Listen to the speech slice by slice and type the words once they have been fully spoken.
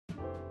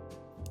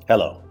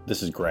Hello,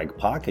 this is Greg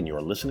Pak, and you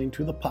are listening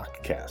to the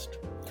Pakcast.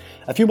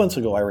 A few months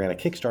ago, I ran a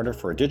Kickstarter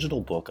for a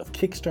digital book of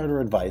Kickstarter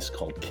advice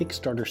called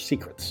Kickstarter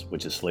Secrets,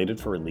 which is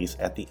slated for release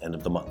at the end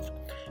of the month.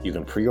 You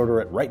can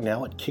pre-order it right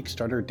now at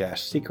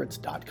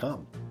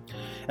kickstarter-secrets.com.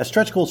 As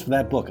stretch goals for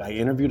that book, I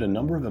interviewed a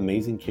number of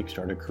amazing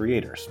Kickstarter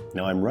creators.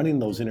 Now I'm running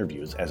those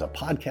interviews as a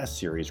podcast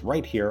series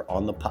right here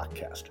on the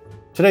Pakcast.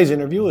 Today's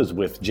interview is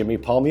with Jimmy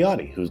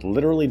Palmiotti, who's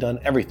literally done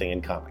everything in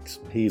comics.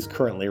 He's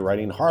currently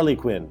writing Harley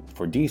Quinn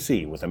for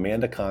DC with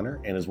Amanda Conner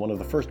and is one of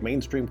the first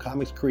mainstream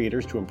comics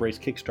creators to embrace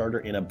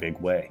Kickstarter in a big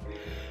way.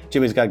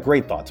 Jimmy's got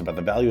great thoughts about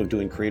the value of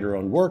doing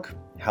creator-owned work,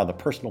 how the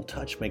personal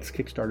touch makes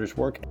Kickstarters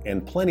work,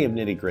 and plenty of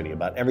nitty-gritty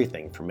about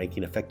everything from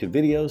making effective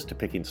videos to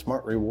picking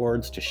smart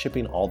rewards to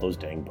shipping all those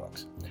dang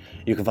books.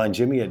 You can find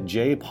Jimmy at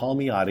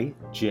jpalmiotti,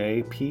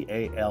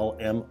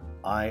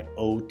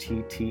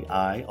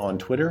 JPALMIOTTI on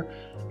Twitter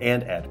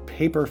and at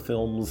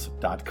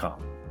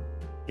paperfilms.com.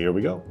 Here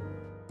we go.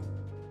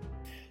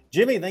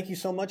 Jimmy, thank you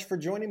so much for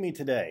joining me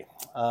today.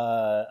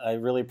 I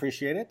really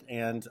appreciate it,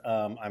 and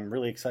I'm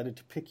really excited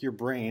to pick your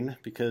brain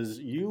because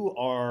you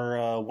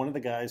are one of the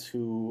guys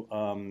who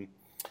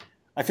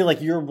I feel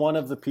like you're one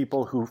of the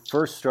people who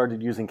first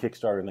started using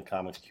Kickstarter in the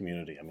comics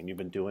community. I mean, you've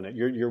been doing it.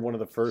 You're one of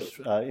the first,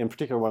 in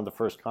particular, one of the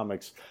first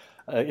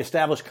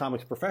established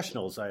comics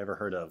professionals I ever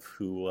heard of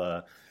who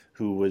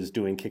was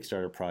doing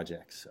Kickstarter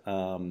projects,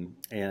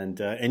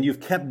 and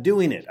you've kept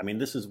doing it. I mean,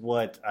 this is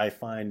what I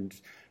find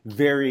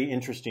very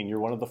interesting. You're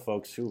one of the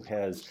folks who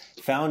has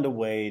found a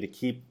way to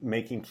keep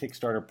making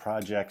Kickstarter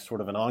projects sort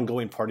of an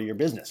ongoing part of your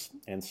business.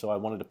 And so I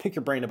wanted to pick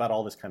your brain about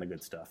all this kind of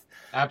good stuff.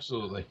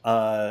 Absolutely.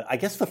 I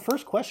guess the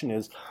first question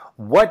is,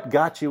 what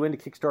got you into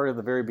Kickstarter at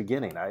the very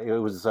beginning? It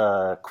was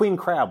Queen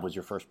Crab was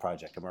your first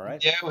project, am I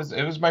right? Yeah,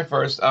 it was my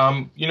first.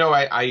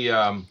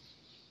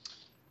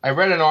 I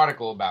read an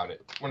article about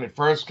it when it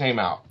first came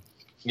out,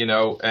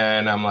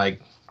 and I'm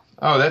like,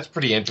 oh, that's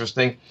pretty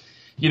interesting.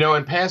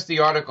 And past the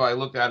article, I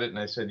looked at it and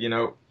I said,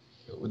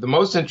 the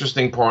most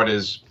interesting part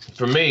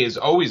for me has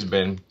always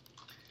been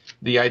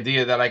the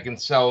idea that I can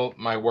sell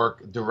my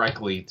work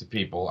directly to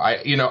people.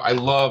 I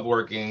love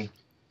working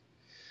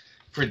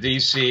for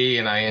DC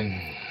and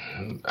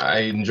I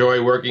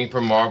enjoy working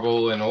for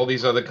Marvel and all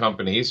these other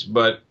companies.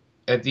 But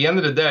at the end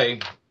of the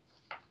day,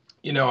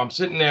 I'm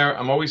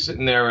always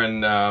sitting there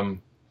and, I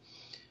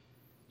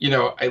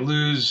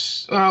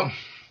lose,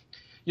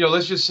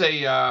 let's just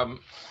say,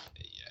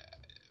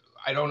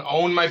 I don't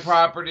own my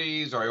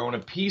properties or I own a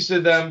piece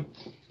of them.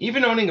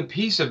 Even owning a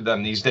piece of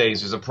them these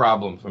days is a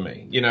problem for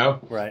me,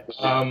 Right.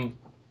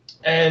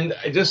 And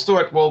I just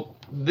thought, well,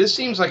 this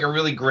seems like a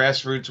really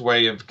grassroots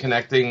way of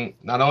connecting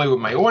not only with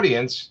my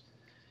audience,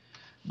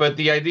 but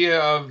the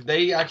idea of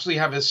they actually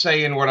have a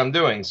say in what I'm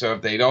doing. So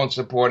if they don't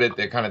support it,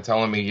 they're kind of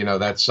telling me,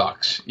 that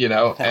sucks, and,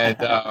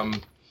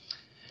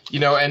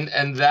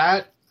 and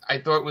that, I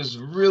thought was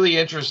really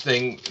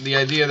interesting, the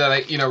idea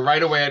that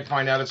right away I'd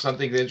find out if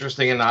something's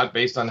interesting or not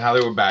based on how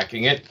they were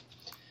backing it.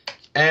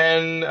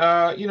 And,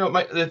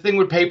 the thing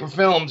with Paper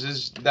Films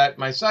is that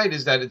my site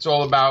is that it's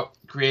all about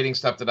creating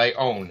stuff that I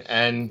own.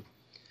 And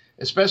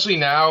especially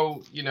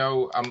now,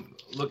 I'm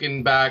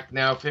looking back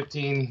now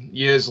 15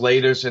 years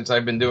later since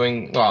I've been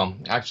doing, well,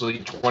 actually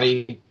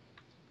 20,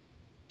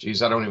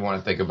 geez, I don't even want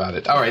to think about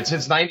it. All right,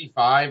 since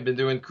 95, been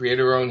doing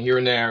creator-owned here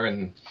and there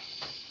and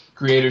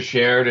creator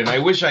shared, and I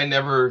wish I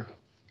never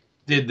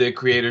did the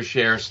creator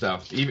share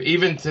stuff.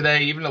 Even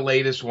today, even the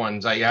latest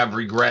ones, I have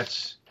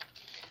regrets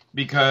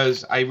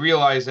because I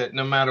realize that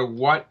no matter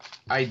what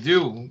I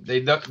do,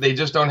 they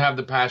just don't have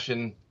the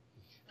passion.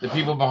 The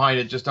people behind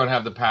it just don't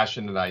have the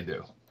passion that I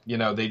do.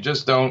 They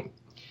just don't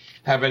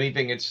have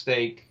anything at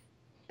stake,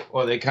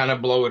 or they kind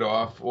of blow it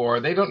off,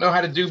 or they don't know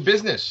how to do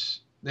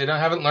business. They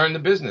haven't learned the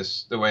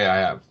business the way I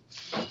have.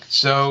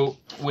 So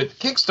with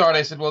Kickstarter,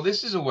 I said, well,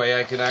 this is a way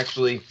I can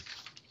actually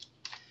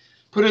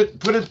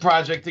put a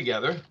project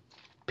together,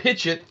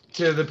 pitch it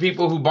to the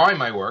people who buy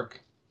my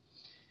work,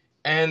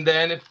 and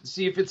then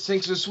see if it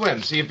sinks or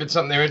swims, see if it's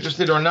something they're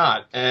interested or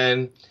not.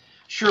 And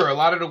sure, a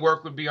lot of the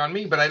work would be on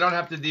me, but I don't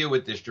have to deal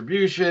with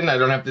distribution. I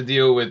don't have to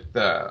deal with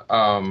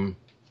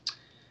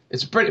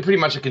it's pretty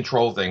much a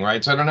control thing,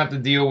 right? So I don't have to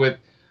deal with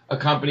a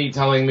company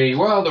telling me,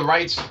 well, the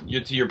rights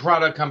to your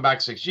product come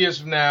back 6 years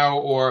from now,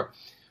 or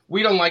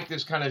we don't like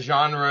this kind of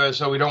genre,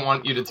 so we don't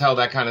want you to tell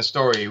that kind of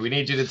story. We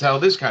need you to tell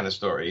this kind of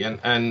story,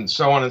 and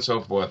so on and so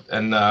forth.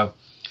 And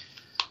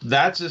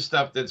that's the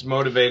stuff that's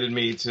motivated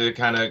me to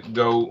kind of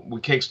go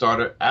with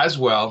Kickstarter as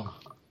well,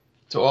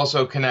 to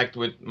also connect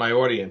with my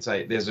audience.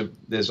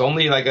 There's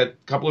only like a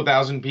couple of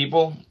thousand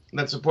people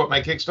that support my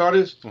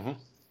Kickstarters, mm-hmm.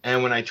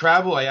 And when I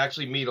travel, I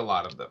actually meet a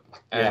lot of them.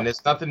 And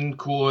It's nothing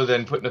cooler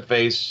than putting a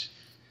face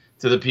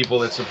to the people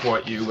that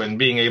support you and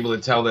being able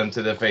to tell them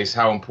to their face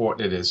how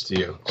important it is to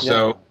you. Yeah.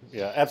 So.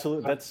 Yeah,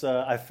 absolutely. That's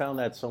I found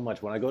that so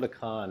much when I go to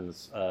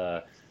cons.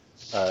 I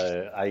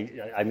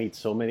meet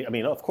so many. I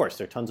mean, of course,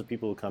 there are tons of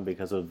people who come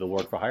because of the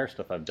work for hire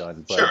stuff I've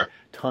done, but sure.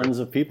 Tons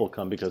of people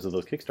come because of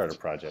those Kickstarter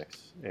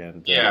projects,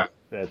 and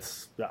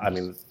that's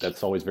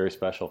always very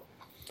special.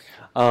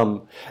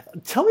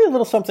 Tell me a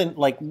little something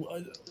like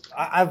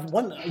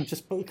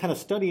just kind of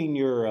studying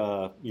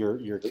your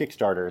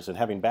Kickstarters and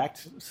having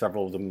backed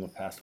several of them in the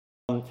past.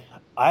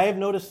 I've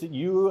noticed that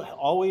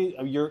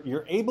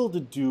you're able to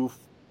do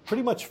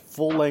pretty much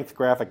full-length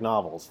graphic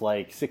novels,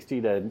 like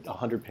 60 to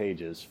 100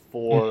 pages,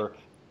 for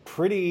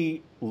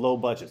pretty low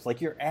budgets.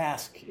 Like your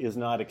ask is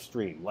not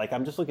extreme. Like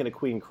I'm just looking at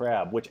Queen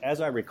Crab, which,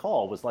 as I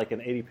recall, was like an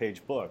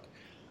 80-page book.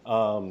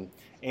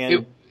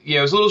 Yeah,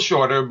 it was a little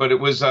shorter, but it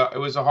was a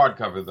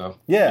hardcover though.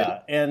 Yeah,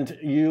 and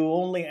you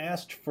only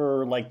asked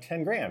for like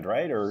 10 grand,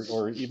 right?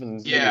 Or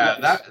even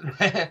yeah,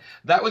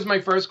 that was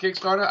my first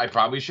Kickstarter. I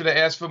probably should have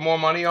asked for more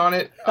money on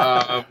it.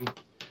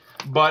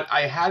 But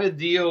I had a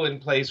deal in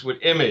place with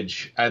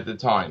Image at the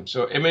time.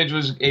 So Image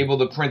was able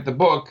to print the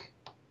book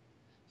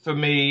for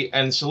me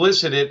and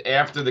solicit it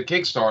after the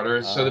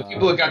Kickstarter. So the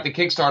people that got the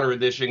Kickstarter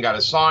edition got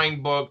a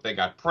signed book, they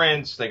got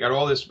prints, they got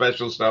all this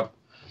special stuff.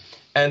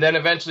 And then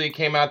eventually it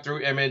came out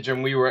through Image,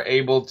 and we were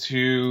able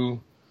to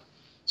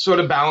sort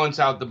of balance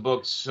out the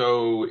books,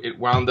 so it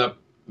wound up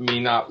me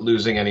not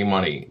losing any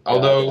money.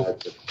 Although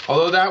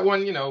that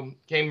one,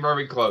 came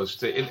very close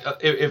to it.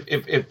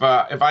 If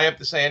I have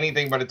to say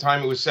anything, by the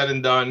time it was said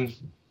and done,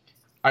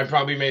 I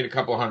probably made a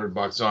couple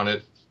 $100 on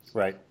it.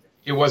 Right.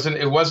 It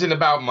wasn't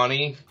about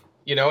money,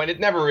 and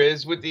it never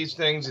is with these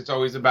things. It's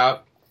always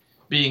about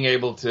being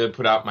able to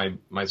put out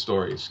my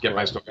stories, get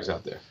my stories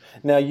out there.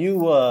 Now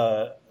you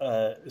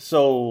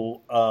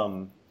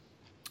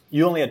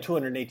you only had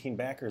 218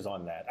 backers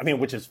on that. I mean,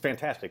 which is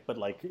fantastic, but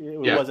like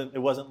it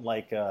wasn't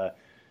like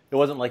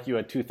you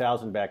had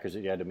 2,000 backers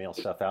that you had to mail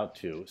stuff out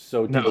to.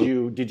 So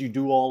did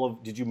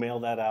you mail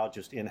that out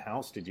just in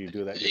house? Did you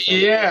do that yourself?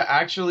 Yeah,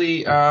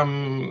 actually,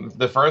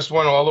 the first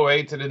one all the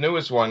way to the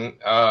newest one,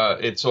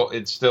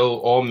 it's still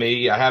all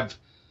me. I have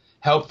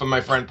help from my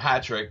friend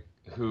Patrick,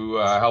 who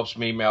helps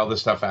me mail the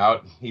stuff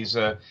out. He's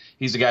the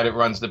guy that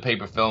runs the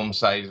paper film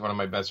site. He's one of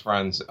my best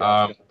friends.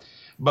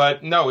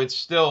 But no, it's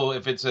still,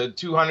 if it's a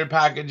 200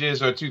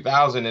 packages or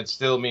 2,000, it's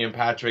still me and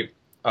Patrick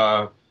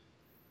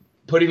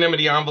putting them in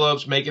the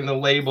envelopes, making the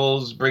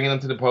labels, bringing them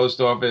to the post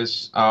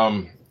office.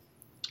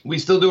 We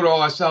still do it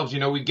all ourselves.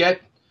 We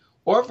get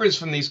offers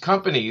from these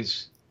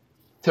companies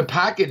to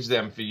package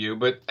them for you,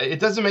 but it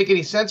doesn't make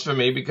any sense for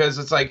me, because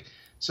it's like,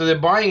 so they're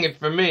buying it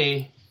for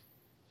me.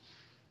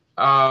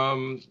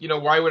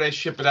 Why would I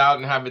ship it out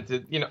and have it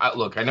to,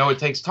 look, I know it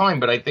takes time,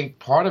 but I think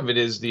part of it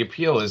is the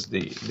appeal is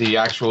the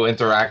actual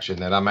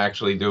interaction, that I'm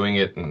actually doing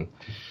it. And,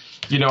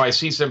 I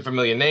see some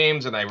familiar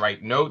names and I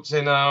write notes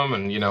in them,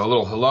 and, a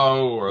little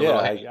hello or a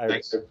little,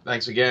 hey,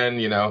 thanks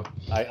again,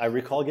 I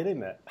recall getting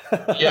that.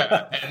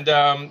 Yeah.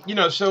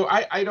 And, so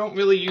I don't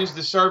really use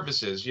the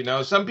services,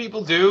 some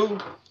people do.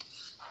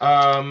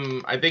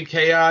 I think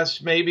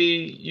Chaos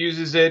maybe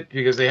uses it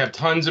because they have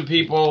tons of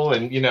people,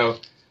 and,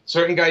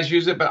 certain guys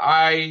use it, but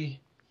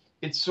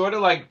it's sort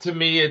of like, to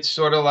me, it's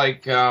sort of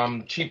like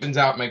cheapens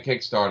out my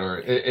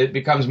Kickstarter. It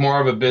becomes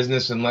more of a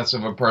business and less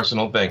of a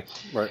personal thing.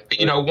 Right.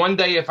 One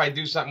day if I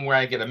do something where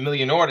I get 1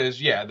 million orders,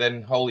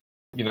 then I'll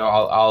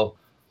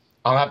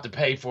have to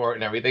pay for it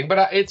and everything.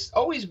 But it's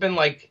always been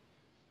like,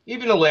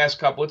 even the last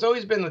couple, it's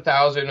always been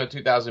 1,000 or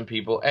 2,000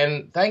 people,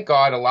 and thank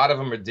God a lot of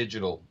them are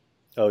digital.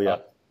 Oh yeah.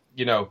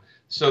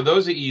 So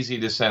those are easy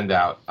to send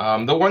out.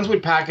 The ones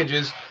with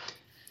packages,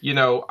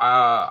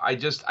 I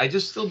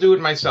just still do it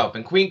myself.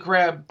 And Queen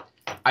Crab,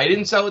 I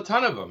didn't sell a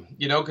ton of them,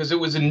 because it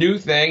was a new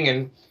thing,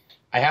 and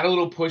I had a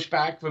little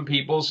pushback from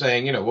people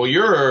saying, well,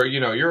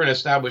 you're an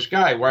established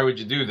guy. Why would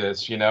you do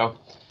this,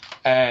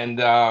 And,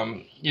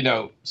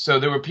 so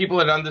there were people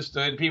that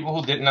understood, people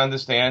who didn't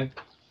understand.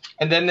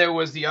 And then there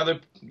was the other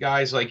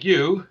guys like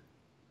you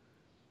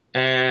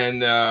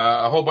and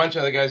a whole bunch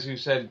of other guys who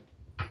said,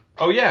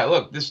 oh yeah,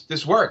 look,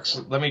 this works.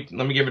 Let me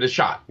give it a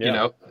shot,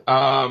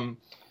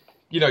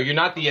 you're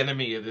not the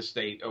enemy of the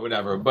state or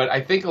whatever. But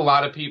I think a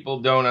lot of people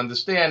don't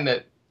understand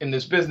that in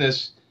this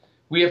business,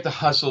 we have to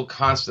hustle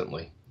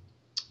constantly.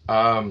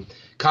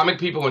 Comic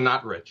people are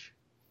not rich,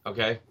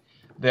 okay?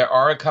 There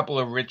are a couple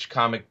of rich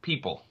comic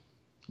people,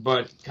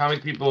 but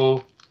comic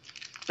people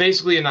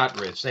basically are not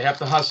rich. They have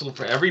to hustle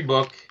for every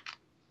book.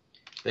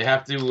 They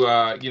have to,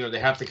 they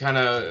have to kind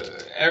of,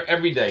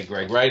 every day,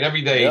 Greg, right?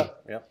 Every day.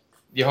 Yeah.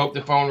 You hope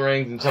the phone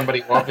rings and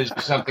somebody offers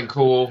you something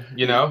cool,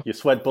 You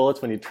sweat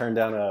bullets when you turn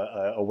down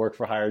a work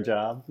for hire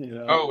job,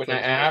 Oh,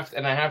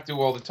 and I have to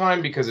all the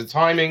time because of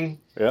timing.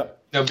 Yeah.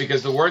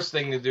 Because the worst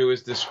thing to do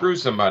is to screw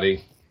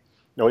somebody.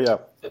 Oh yeah.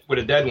 With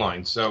a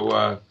deadline.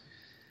 So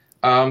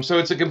so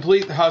it's a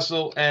complete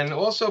hustle, and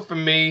also for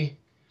me,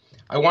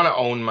 I want to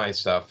own my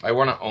stuff. I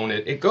want to own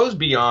it. It goes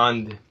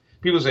beyond.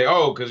 People say,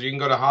 "Oh, because you can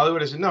go to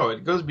Hollywood." I said, "No,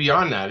 it goes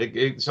beyond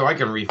that. So I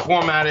can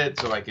reformat it,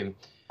 so I can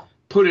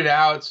put it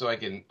out, so I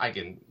can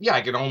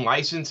own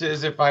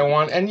licenses if I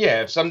want. And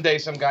if someday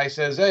some guy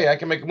says, hey, I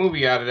can make a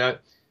movie out of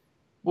that,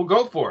 we'll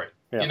go for it.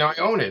 Yeah. I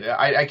own it.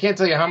 I can't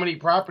tell you how many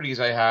properties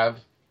I have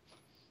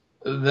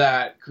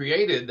that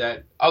created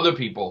that other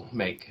people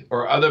make,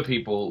 or other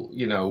people,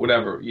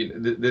 whatever.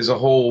 There's a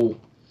whole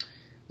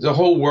there's a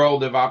whole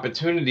world of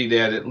opportunity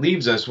there that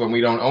leaves us when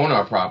we don't own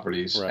our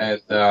properties. Right.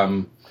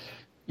 And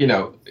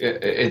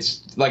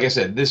it's like I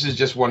said, this is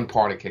just one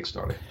part of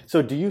Kickstarter.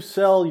 So do you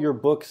sell your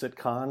books at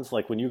cons?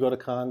 Like when you go to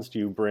cons, do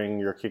you bring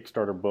your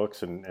Kickstarter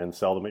books and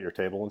sell them at your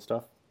table and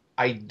stuff?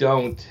 I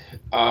don't.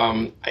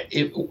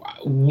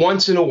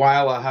 Once in a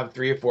while, I'll have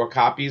 3 or 4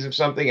 copies of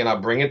something, and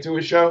I'll bring it to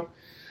a show.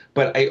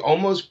 But I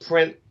almost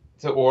print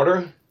to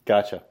order.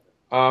 Gotcha.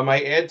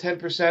 I add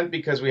 10%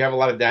 because we have a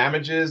lot of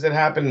damages that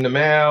happen in the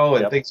mail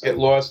and things get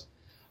lost.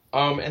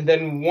 And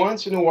then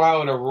once in a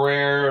while, on a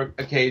rare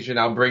occasion,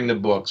 I'll bring the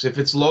books. If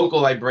it's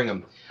local, I bring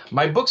them.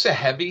 My books are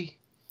heavy,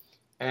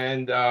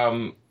 and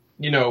the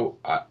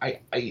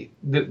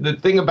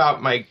thing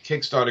about my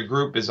Kickstarter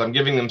group is I'm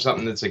giving them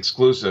something that's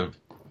exclusive.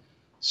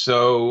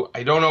 So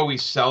I don't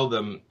always sell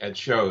them at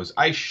shows.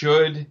 I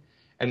should,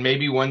 and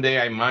maybe one day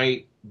I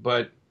might,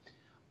 but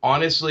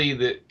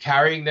honestly,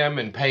 carrying them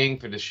and paying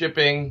for the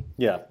shipping.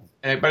 Yeah.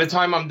 And by the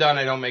time I'm done,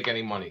 I don't make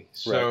any money.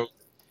 So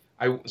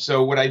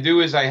So what I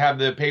do is I have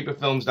the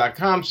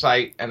paperfilms.com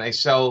site, and I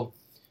sell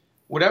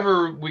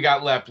whatever we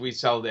got left. We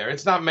sell there.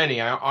 It's not many.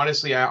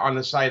 Honestly, on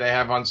the site, I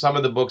have on some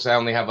of the books, I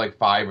only have like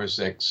 5 or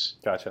 6.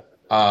 Gotcha.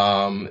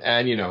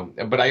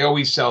 But I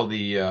always sell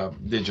the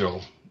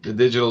digital. The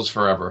digital's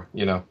forever.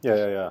 Yeah.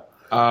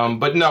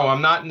 But no,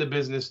 I'm not in the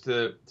business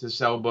to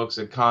sell books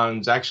at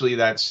cons. Actually,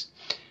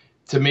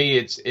 to me,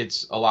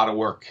 it's a lot of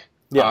work.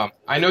 Yeah.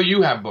 I know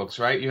you have books,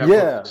 right? You have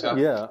books.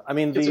 Yeah. I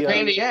mean, it's a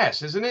pain in the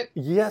ass, isn't it?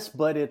 Yes,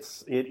 but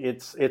it's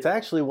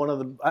actually one of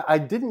the. I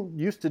didn't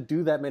used to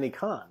do that many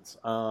cons.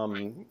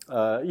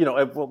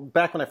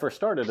 Back when I first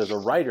started as a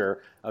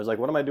writer, I was like,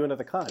 what am I doing at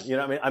the con?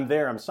 I'm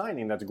there, I'm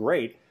signing, that's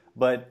great.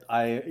 But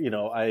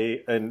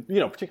particularly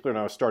when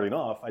I was starting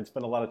off, I'd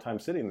spend a lot of time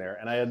sitting there,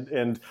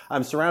 and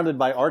I'm surrounded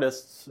by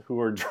artists who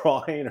are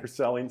drawing or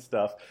selling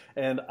stuff,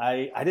 and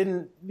I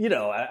didn't,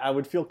 I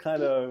would feel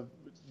kind of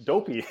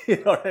dopey, you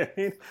know what I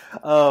mean?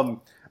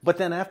 But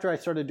then after I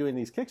started doing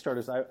these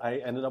Kickstarters,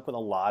 I ended up with a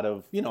lot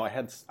of, I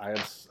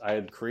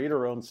had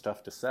creator-owned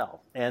stuff to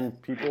sell,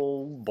 and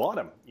people bought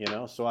them,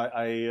 So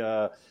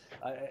I've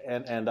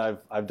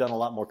done a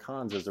lot more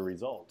cons as a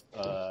result.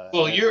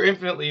 Well, you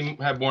infinitely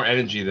have more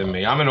energy than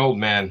me. I'm an old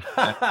man.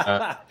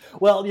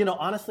 Well,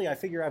 honestly, I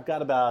figure I've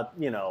got about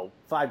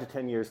 5 to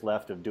 10 years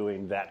left of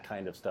doing that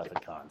kind of stuff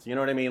at cons. You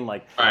know what I mean?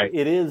 Like, right.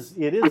 It is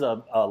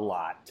a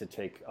lot to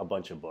take a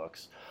bunch of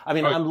books. I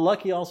mean, I'm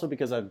lucky also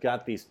because I've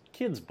got these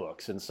kids'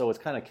 books, and so it's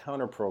kind of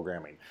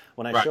counter-programming.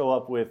 When I show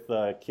up with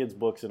kids'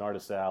 books in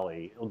Artist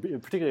Alley,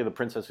 particularly The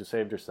Princess Who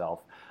Saved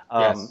Herself,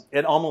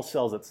 it almost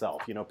sells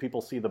itself.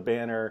 People see the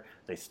banner,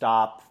 they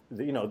stop.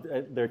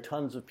 There are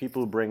tons of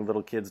people who bring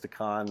little kids to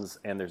cons,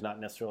 and there's not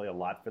necessarily a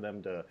lot for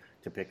them to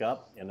pick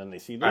up. And then they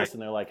see this,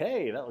 and they're like,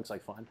 "Hey, that looks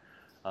like fun."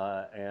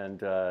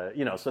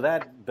 So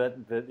that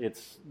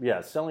it's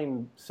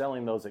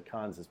selling those at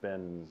cons has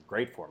been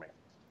great for me.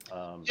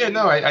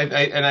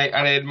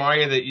 I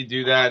admire that you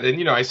do that,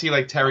 and I see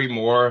like Terry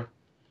Moore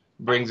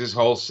brings his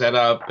whole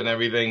setup and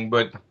everything,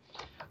 but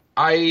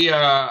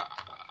I'm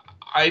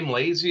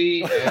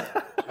lazy.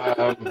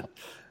 And,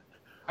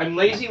 I'm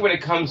lazy when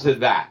it comes to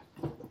that.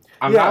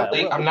 I'm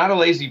not a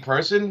lazy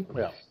person.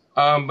 Yeah.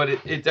 But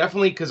it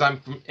definitely, because I'm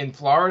in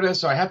Florida,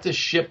 so I have to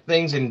ship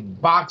things in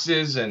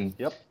boxes, and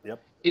yep.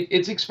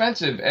 It's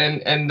expensive,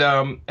 and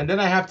then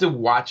I have to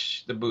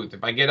watch the booth.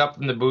 If I get up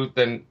from the booth,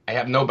 then I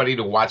have nobody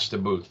to watch the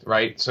booth,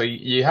 right? So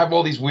you have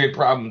all these weird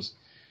problems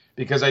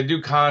because I do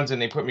cons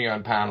and they put me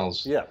on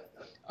panels. Yeah.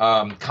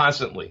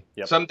 Constantly.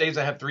 Yep. Some days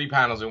I have 3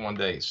 panels in one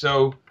day.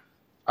 So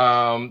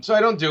I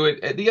don't do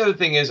it. The other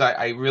thing is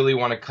I really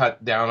want to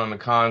cut down on the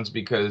cons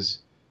because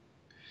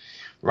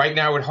right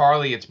now with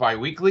Harley it's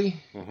bi-weekly,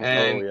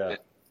 and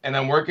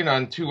I'm working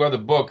on 2 other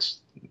books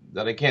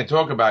that I can't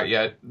talk about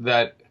yet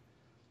that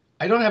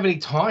I don't have any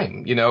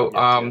time, So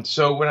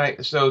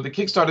the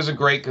Kickstarters are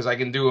great because I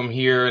can do them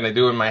here and I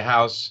do them in my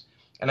house,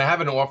 and I have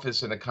an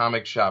office in a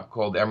comic shop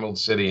called Emerald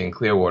City in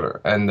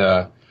Clearwater, and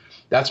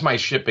that's my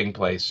shipping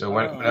place. So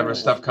whenever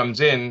stuff comes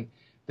in,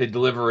 they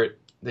deliver it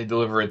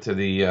to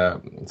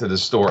the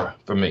store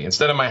for me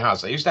instead of my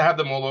house. I used to have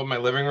them all over my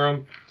living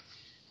room,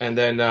 and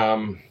then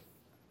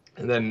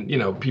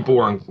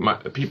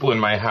people in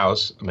my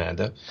house,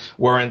 Amanda,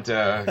 weren't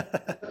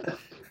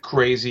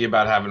crazy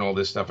about having all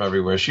this stuff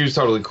everywhere. She was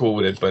totally cool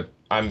with it, but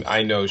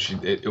I know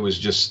it was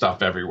just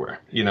stuff everywhere,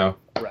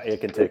 Right,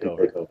 it can take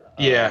over.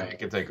 Yeah, it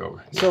can take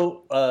over.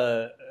 So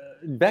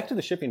back to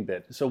the shipping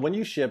bit. So when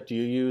you ship, do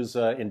you use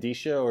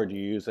Indicia, or do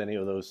you use any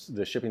of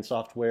the shipping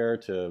software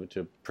to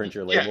print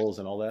your labels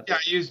and all that?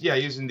 Yeah, I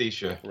use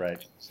Indicia.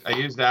 Right. I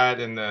use that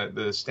in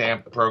the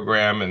stamp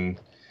program, and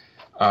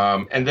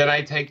then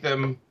I take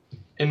them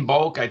in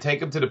bulk. I take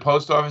them to the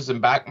post office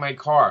and back my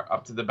car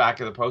up to the back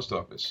of the post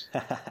office.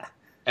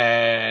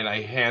 And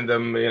I hand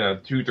them,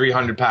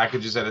 200-300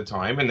 packages at a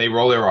time, and they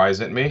roll their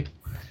eyes at me.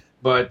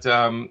 But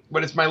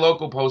it's my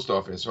local post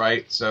office,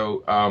 right?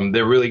 So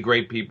they're really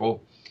great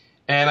people.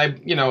 And I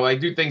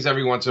do things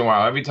every once in a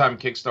while. Every time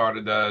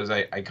Kickstarter does,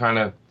 I kind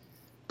of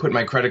put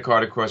my credit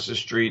card across the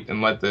street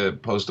and let the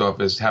post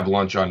office have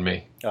lunch on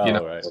me. Oh, you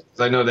know, right.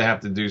 'Cause I know they have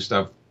to do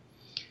stuff.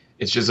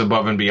 It's just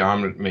above and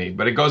beyond me,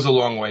 but it goes a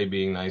long way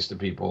being nice to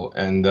people,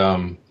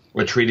 and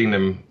we're treating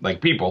them like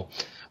people.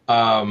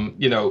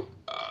 You know,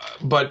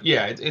 but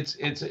yeah,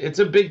 it's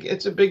a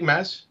big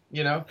mess.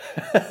 You know,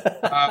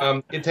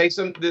 it takes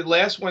them. The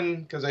last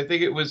one, because I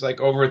think it was like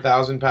over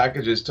 1,000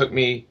 packages, took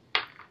me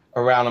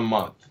around a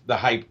month. The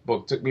Hype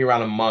book took me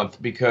around a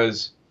month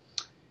because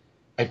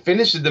I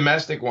finished the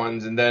domestic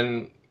ones, and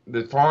then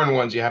the foreign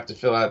ones you have to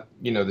fill out,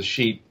 you know, the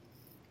sheet,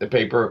 the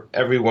paper,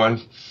 every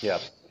one. Yeah.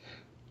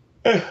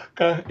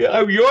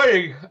 I'm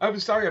yawning. I'm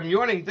sorry, I'm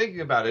yawning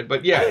thinking about it.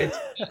 But yeah,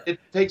 it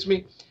takes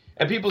me,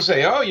 and people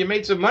say, "Oh, you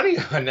made some money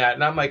on that,"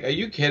 and I'm like, "Are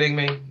you kidding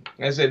me?"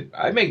 I said,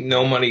 "I make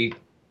no money.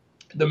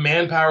 The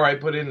manpower I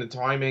put in, the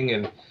timing,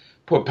 and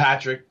poor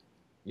Patrick.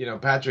 You know,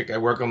 Patrick, I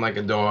work on like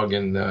a dog,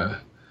 and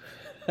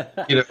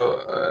you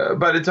know,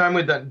 by the time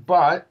we're done,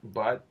 but."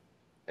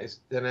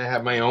 Then I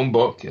have my own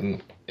book,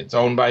 and it's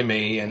owned by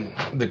me and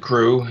the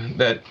crew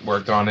that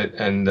worked on it,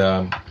 and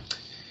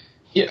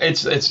yeah,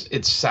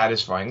 it's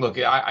satisfying. Look,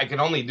 I can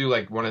only do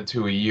like 1 or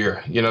 2 a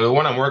year. You know, the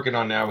one I'm working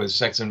on now is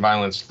Sex and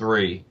Violence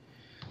 3,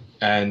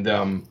 and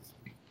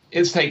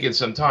it's taken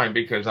some time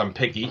because I'm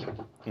picky,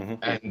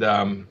 and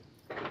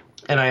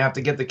I have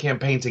to get the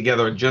campaign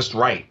together just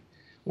right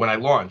when I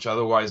launch.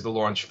 Otherwise, the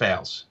launch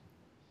fails.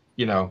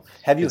 You know,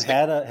 Have you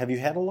had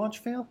a launch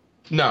fail?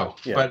 No,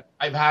 Yeah. but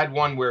I've had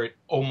one where it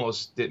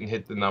almost didn't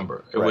hit the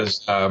number. It Right. was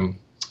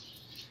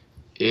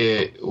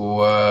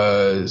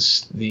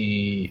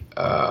the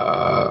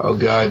oh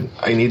God,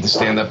 I need to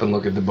stand up and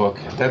look at the book.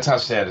 That's how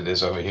sad it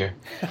is over here.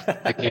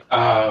 I can't,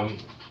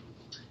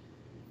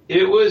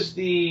 it was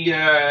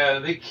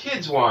the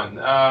kids one,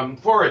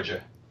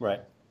 Forager.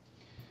 Right.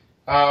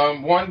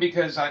 One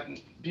because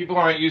people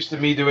aren't used to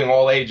me doing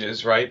all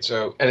ages, right?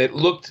 So, and it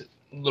looked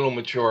a little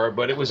mature,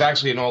 but it was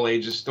actually an all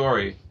ages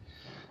story.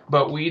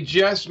 But we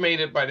just made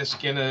it by the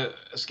skin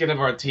of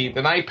our teeth,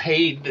 and I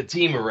paid the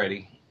team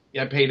already.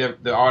 I paid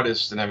the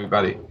artists and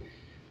everybody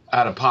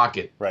out of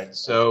pocket. Right.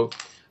 So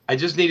I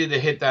just needed to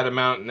hit that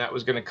amount, and that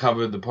was going to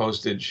cover the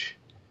postage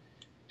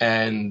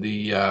and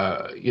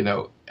the you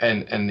know,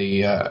 and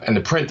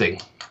the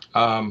printing.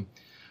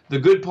 The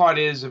good part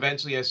is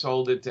eventually I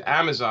sold it to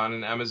Amazon,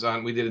 and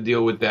Amazon, we did a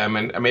deal with them,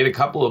 and I made a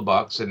couple of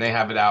bucks, and they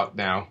have it out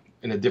now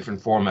in a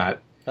different format.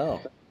 Oh.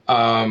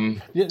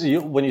 When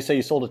you say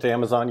you sold it to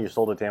Amazon, you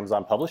sold it to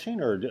Amazon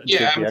Publishing, or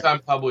Yeah, Amazon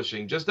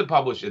Publishing, just to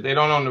publish it. They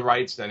don't own the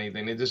rights to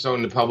anything. They just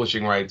own the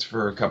publishing rights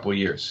for a couple of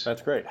years.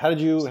 That's great. How'd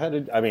you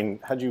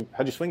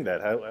swing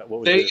that?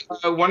 What was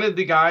One of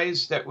the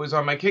guys that was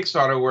on my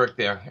Kickstarter worked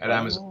there at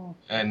Amazon,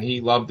 and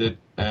he loved it,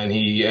 and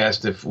he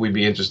asked if we'd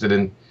be interested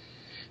in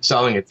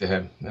selling it to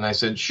him, and I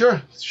said,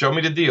 sure, show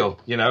me the deal,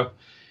 you know.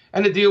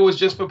 And the deal was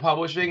just for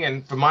publishing,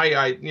 and for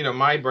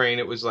my brain,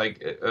 it was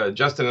like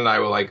Justin and I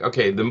were like,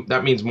 okay,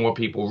 that means more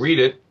people read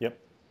it. Yep.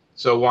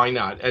 So why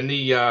not? And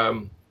the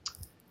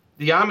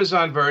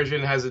Amazon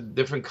version has a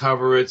different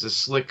cover. It's a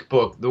slick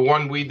book. The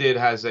one we did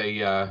has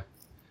a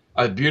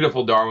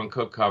beautiful Darwin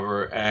Cook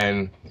cover,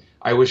 and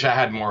I wish I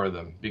had more of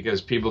them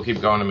because people keep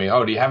going to me,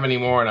 oh, do you have any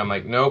more? And I'm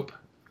like, nope.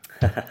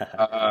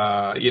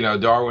 You know,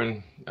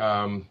 Darwin.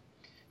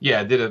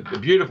 Yeah, did a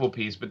beautiful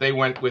piece, but they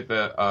went with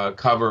a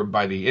cover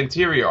by the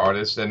interior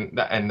artist and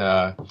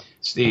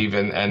Steve,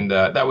 and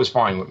that was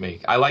fine with me.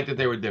 I liked that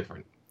they were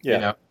different. Yeah.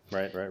 You know?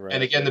 Right.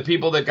 And again, the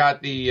people that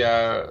got the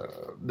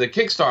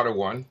Kickstarter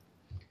one,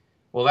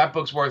 well, that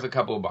book's worth a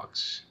couple of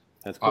bucks.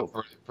 That's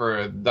cool. For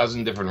a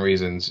dozen different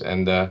reasons,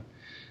 and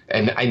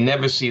I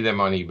never see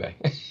them on eBay.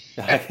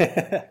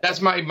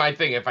 That's my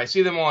thing. If I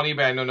see them all on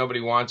eBay, I know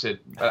nobody wants it,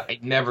 but I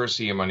never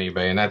see them on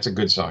eBay, and that's a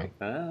good sign.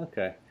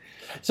 Okay.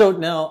 So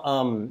now,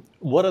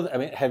 what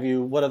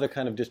other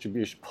kind of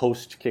distribution,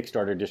 post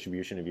Kickstarter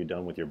distribution, have you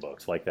done with your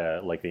books, like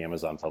the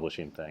Amazon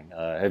Publishing thing?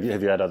 Have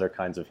you had other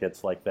kinds of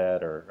hits like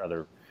that,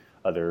 or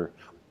other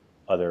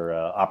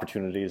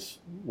opportunities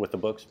with the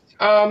books?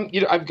 You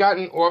know, I've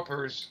gotten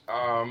offers.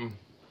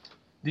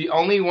 The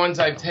only ones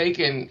I've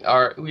taken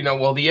are, you know,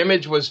 well, the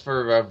Image was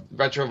for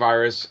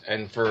Retrovirus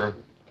and for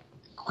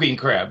Queen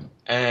Crab,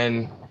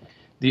 and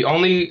the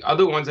only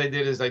other ones I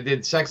did is I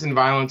did Sex and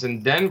Violence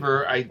in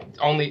Denver.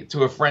 Only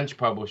to a French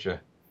publisher.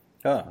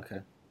 Oh,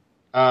 okay.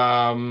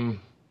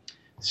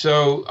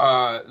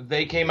 So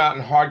they came out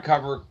in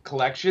hardcover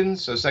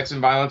collections. So Sex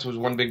and Violence was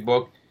one big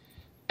book,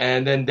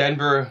 and then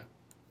Denver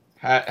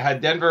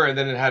had Denver, and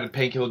then it had a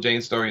Painkiller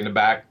Jane story in the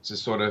back to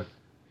sort of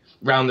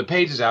round the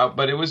pages out.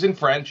 But it was in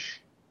French,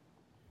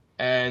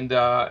 and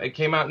it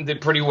came out and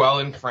did pretty well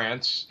in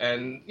France.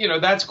 And, you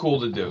know, that's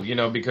cool to do, you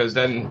know, because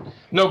then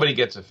nobody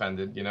gets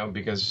offended, you know,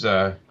 because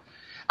I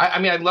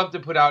mean, I'd love to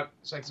put out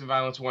Sex and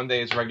Violence one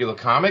day as regular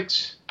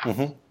comics.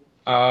 Mm-hmm.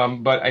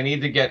 But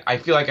I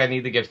feel like I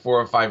need to get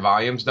 4 or 5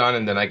 volumes done,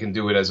 and then I can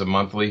do it as a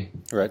monthly.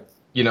 Right.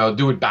 You know,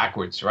 do it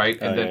backwards, right?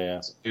 And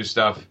then do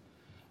stuff.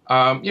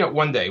 You know,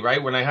 one day,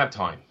 right? When I have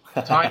time.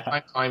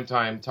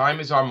 Time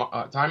is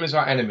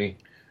our enemy.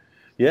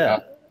 Yeah.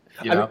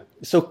 You know?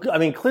 I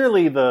mean,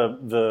 clearly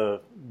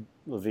the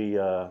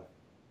the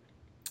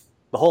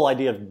whole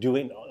idea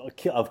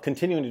of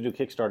continuing to do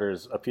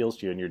Kickstarters appeals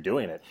to you, and you're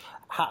doing it.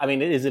 I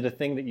mean, is it a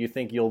thing that you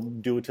think you'll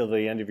do till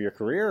the end of your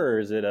career, or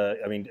is it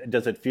I mean,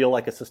 does it feel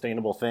like a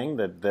sustainable thing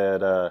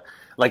that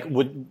like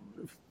would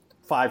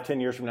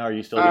 5-10 years from now, are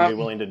you still going to be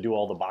willing to do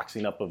all the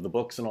boxing up of the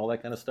books and all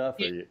that kind of stuff?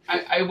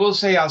 I will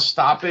say I'll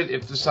stop it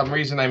if for some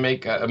reason I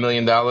make $1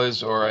 million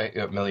or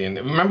a million.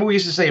 Remember we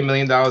used to say $1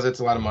 million? That's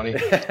a lot of money.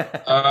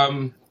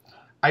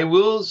 I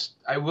will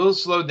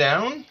slow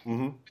down.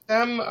 Mm-hmm.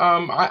 Them.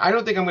 I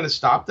don't think I'm going to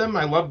stop them.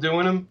 I love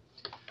doing them,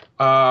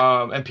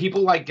 and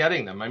people like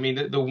getting them. I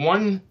mean, the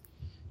one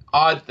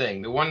odd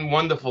thing, the one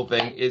wonderful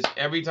thing is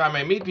every time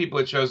I meet people,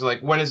 it shows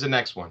like, when is the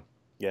next one?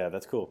 Yeah,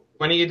 that's cool.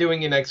 When are you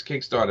doing your next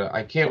Kickstarter?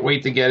 I can't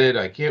wait to get it.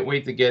 I can't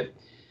wait to get,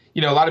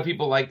 a lot of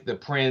people like the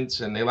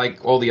prints and they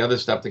like all the other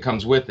stuff that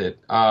comes with it.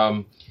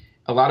 A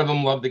lot of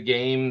them love the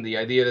game, the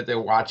idea that they're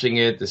watching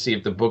it to see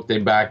if the book they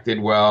backed did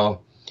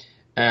well.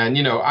 And,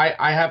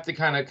 I have to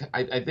kind of,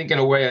 I think in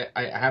a way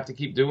I have to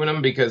keep doing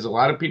them because a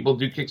lot of people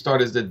do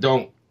Kickstarters that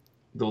don't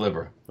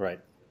deliver. Right.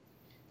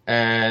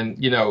 And,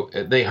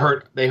 they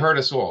hurt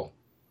us all.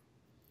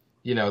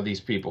 These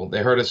people,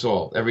 they hurt us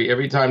all.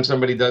 Every time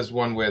somebody does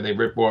one where they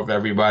rip off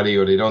everybody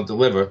or they don't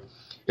deliver,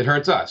 it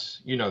hurts us.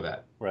 You know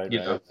that. Right.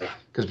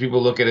 Because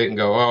people look at it and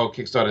go, oh,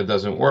 Kickstarter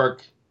doesn't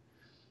work.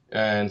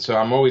 And so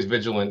I'm always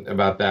vigilant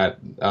about that.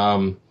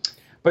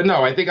 But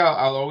no, I think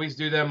I'll always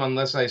do them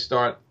unless I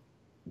start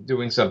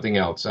doing something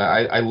else.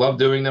 I love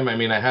doing them. I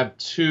mean, I have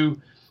two.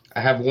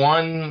 I have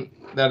one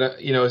that,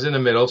 is in the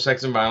middle,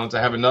 Sex and Violence.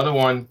 I have another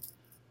one,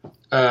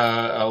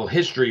 a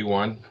history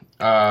one.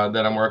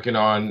 That I'm working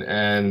on,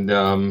 and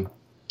then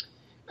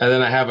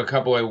I have a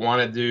couple I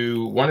want to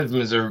do. One of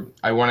them is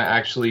I want to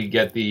actually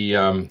get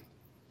the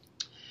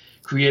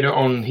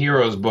creator-owned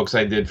heroes books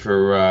I did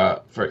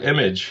for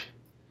Image,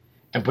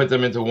 and put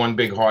them into one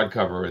big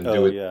hardcover and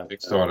do it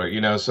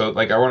Kickstarter. So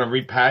like I want to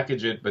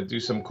repackage it, but do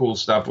some cool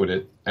stuff with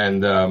it.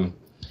 And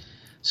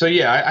so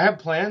yeah, I have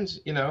plans.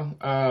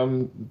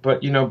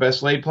 But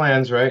best laid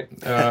plans, right?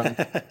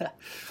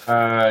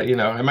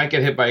 I might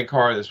get hit by a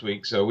car this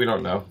week, so we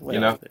don't know.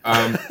 Well,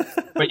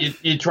 but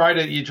you try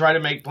to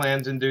make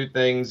plans and do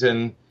things.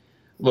 And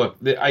look,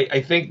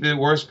 I think the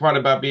worst part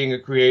about being a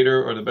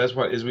creator, or the best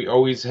part, is we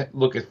always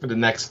look for the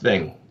next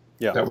thing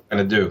that we're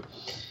going to do,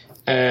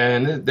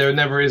 and there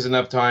never is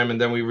enough time.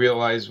 And then we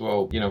realize,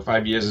 well,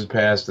 5 years has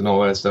passed and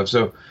all that stuff.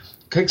 So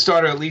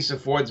Kickstarter at least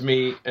affords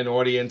me an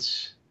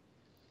audience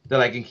that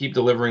I can keep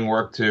delivering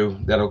work to,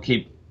 that'll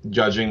keep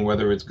judging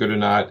whether it's good or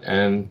not.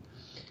 And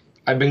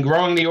I've been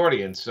growing the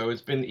audience, so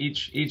it's been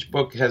each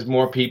book has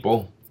more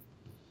people,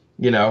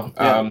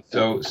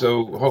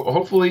 So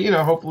hopefully,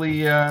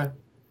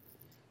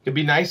 it'd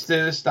be nice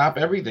to stop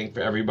everything for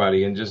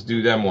everybody and just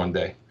do them one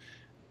day.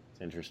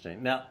 It's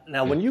interesting.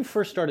 Now, when you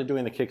first started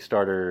doing the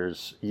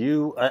Kickstarters,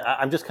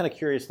 I'm just kind of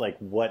curious, like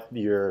what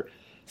your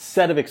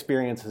set of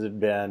experiences had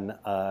been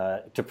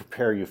to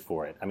prepare you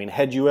for it. I mean,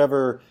 had you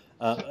ever?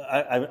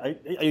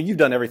 You've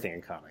done everything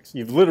in comics.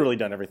 You've literally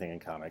done everything in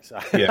comics.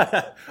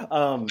 Yeah.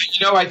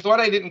 I thought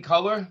I didn't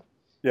color.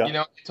 Yeah.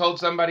 I told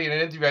somebody in an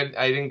interview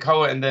I didn't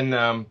color, and then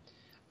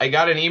I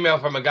got an email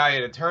from a guy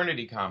at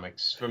Eternity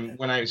Comics from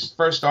when I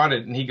first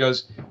started, and he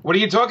goes, "What are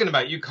you talking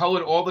about? You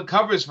colored all the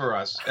covers for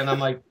us." And I'm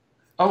like,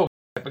 "Oh,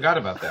 I forgot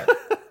about that."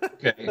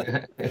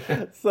 Okay.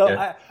 So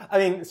yeah. I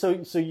mean, so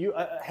you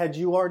had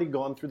you already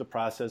gone through the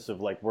process of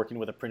like working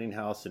with a printing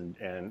house and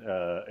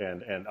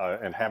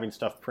having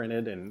stuff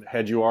printed, and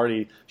had you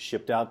already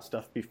shipped out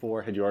stuff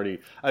before? Had you already?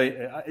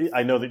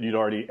 I know that you'd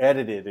already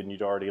edited and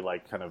you'd already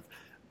like kind of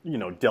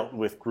dealt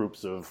with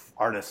groups of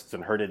artists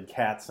and herded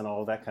cats and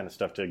all of that kind of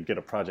stuff to get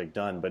a project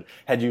done. But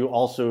had you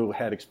also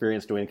had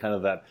experience doing kind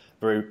of that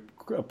very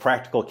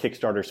practical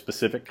Kickstarter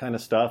specific kind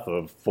of stuff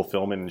of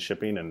fulfillment and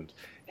shipping and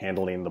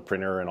handling the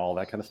printer and all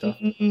that kind of stuff?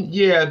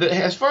 Yeah,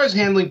 as far as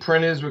handling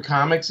printers with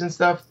comics and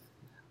stuff,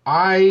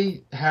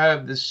 I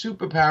have the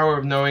superpower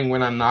of knowing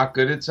when I'm not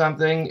good at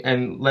something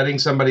and letting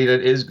somebody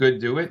that is good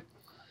do it.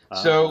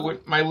 So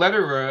with my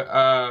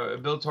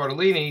letterer, Bill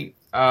Tortellini,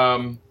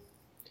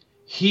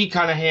 he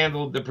kind of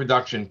handled the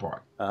production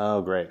part.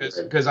 Oh, great.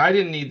 Because I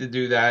didn't need to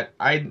do that.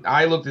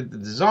 I looked at the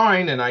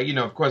design and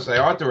of course I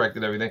art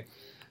directed everything.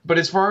 But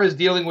as far as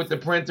dealing with the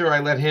printer, I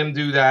let him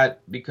do that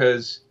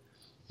because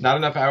not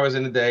enough hours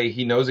in a day.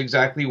 He knows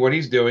exactly what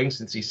he's doing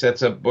since he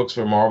sets up books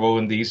for Marvel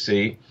and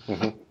DC.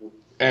 Mm-hmm.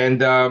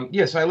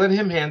 And so I let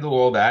him handle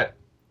all that.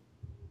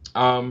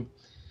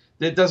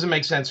 It doesn't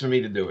make sense for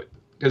me to do it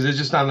because there's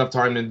just not enough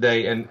time in the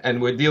day.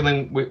 And we're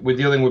dealing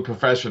with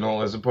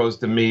professional as opposed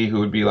to me who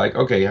would be like,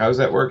 okay, how's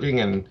that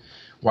working? And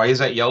why is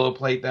that yellow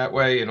plate that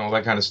way? And all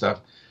that kind of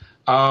stuff.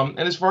 And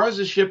as far as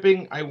the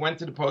shipping, I went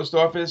to the post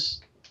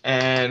office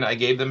and I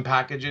gave them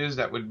packages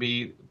that would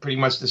be pretty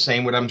much the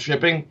same what I'm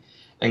shipping,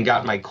 and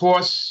got my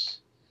course.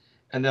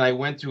 And then I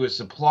went to a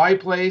supply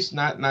place,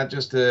 not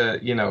just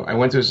I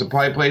went to a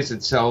supply place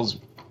that sells,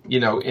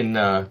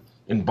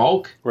 in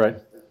bulk. Right.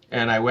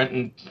 And I went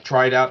and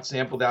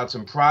sampled out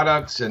some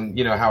products and,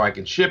 how I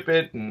can ship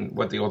it and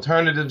what the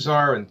alternatives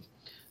are, and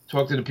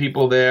talked to the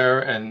people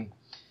there, and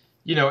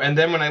and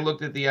then when I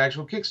looked at the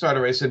actual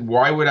Kickstarter, I said,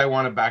 why would I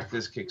want to back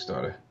this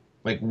Kickstarter?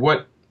 Like,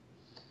 what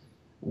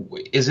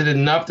is it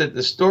enough that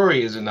the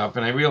story is enough?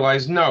 And I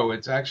realized, no,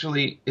 it's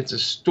a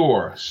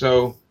store.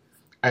 So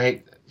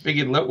I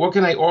figured, what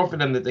can I offer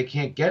them that they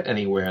can't get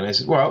anywhere? And I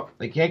said, well,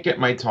 they can't get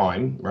my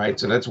time, right?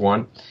 So that's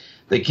one.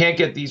 They can't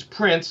get these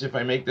prints if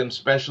I make them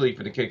specially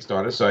for the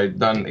Kickstarter. So I've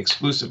done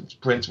exclusive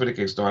prints for the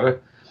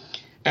Kickstarter.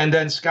 And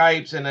then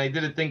Skypes, and I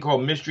did a thing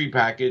called Mystery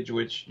Package,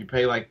 which you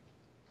pay like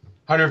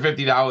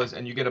 $150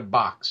 and you get a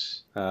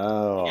box.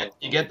 Oh.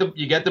 You get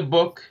the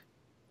book,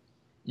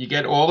 you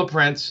get all the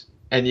prints,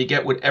 and you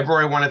get whatever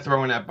I want to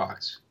throw in that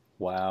box.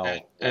 Wow.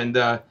 And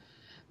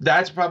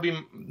that's probably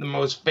the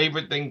most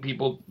favorite thing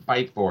people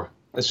fight for.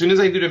 As soon as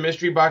I do the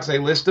mystery box, I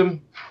list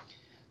them,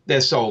 they're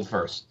sold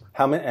first.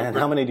 How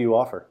many do you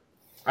offer?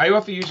 I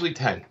offer usually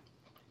 10.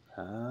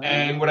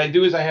 And what I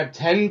do is I have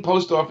 10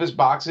 post office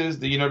boxes,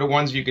 the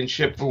ones you can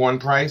ship for one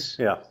price.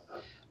 Yeah.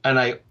 And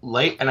I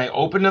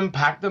open them,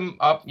 pack them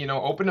up,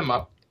 open them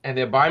up, and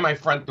they're by my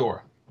front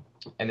door.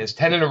 And there's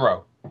 10 in a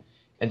row.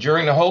 And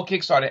during the whole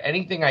Kickstarter,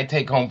 anything I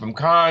take home from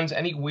cons,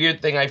 any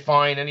weird thing I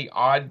find, any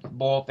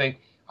oddball thing,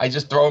 I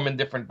just throw them in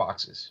different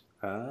boxes.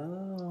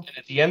 Oh. And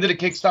at the end of the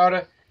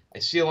Kickstarter, I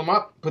seal them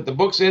up, put the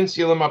books in,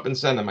 seal them up, and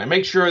send them. I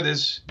make sure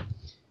there's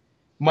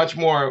much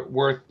more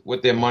worth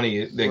what their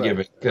money they're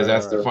giving, because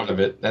that's the fun of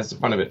it. That's the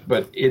fun of it.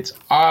 But it's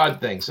odd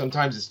things.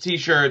 Sometimes it's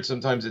T-shirts,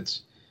 sometimes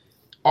it's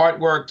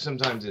artwork,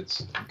 sometimes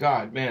it's,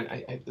 God,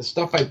 man, the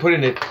stuff I put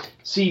in it,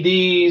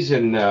 CDs,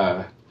 and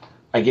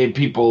I gave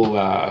people,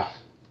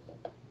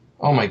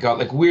 oh my God,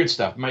 like weird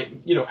stuff.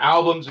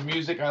 Albums of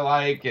music I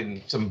like,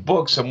 and some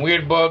books, some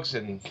weird books,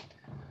 and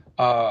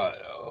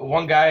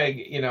one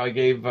guy, I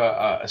gave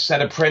a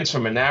set of prints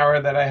from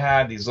Manara that I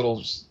had, these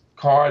little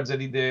cards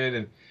that he did,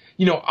 and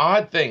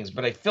odd things,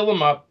 but I fill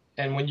them up,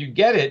 and when you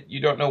get it,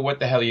 you don't know what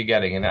the hell you're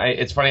getting. And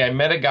it's funny, I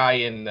met a guy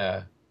in,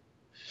 I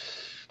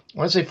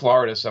want to say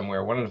Florida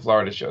somewhere, one of the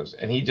Florida shows,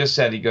 and he just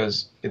said, he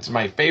goes, it's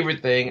my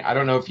favorite thing. I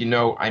don't know if you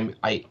know,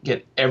 I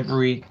get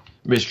every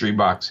mystery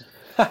box.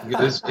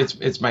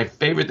 It's my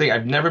favorite thing.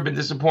 I've never been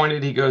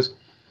disappointed. He goes,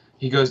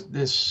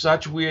 there's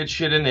such weird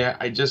shit in there.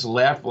 I just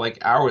laugh for like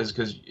hours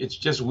because it's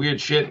just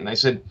weird shit. And I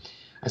said,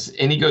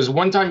 and he goes,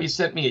 one time you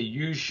sent me a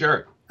used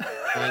shirt.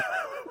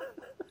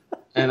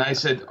 And I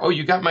said, oh,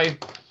 you got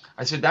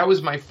I said, that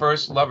was my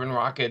first Love and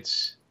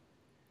Rockets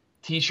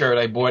T-shirt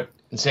I bought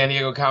in San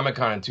Diego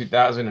Comic-Con in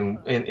 2000,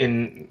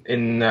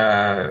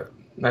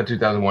 not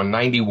 2001,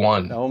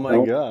 91. Oh,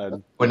 my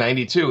God. Or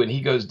 92. And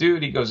he goes,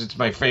 dude, it's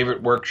my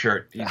favorite work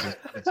shirt.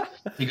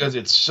 He goes,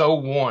 it's so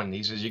worn.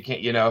 He says, you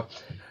can't,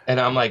 And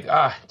I'm like,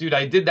 dude,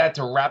 I did that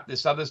to wrap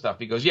this other stuff.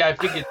 He goes, yeah, I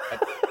figured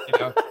that,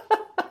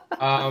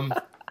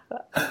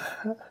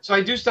 So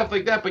I do stuff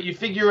like that, but you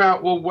figure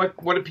out, well, what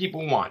do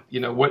people want?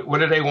 What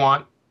do they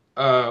want?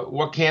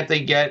 What can't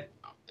they get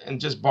and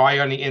just buy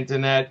on the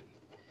internet?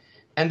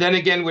 And then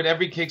again, with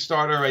every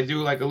Kickstarter, I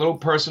do like a little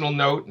personal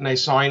note and I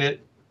sign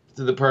it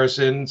to the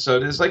person. So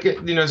there's like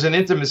there's an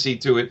intimacy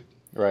to it,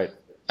 right?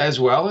 As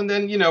well. And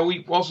then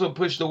we also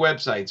push the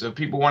website. So if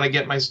people want to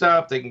get my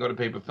stuff, they can go to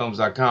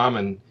paperfilms.com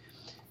and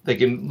they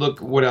can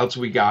look what else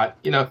we got.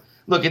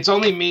 Look, it's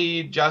only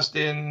me,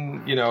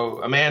 Justin,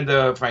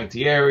 Amanda, Frank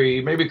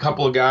Thierry, maybe a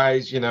couple of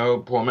guys,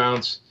 Paul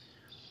Mounts.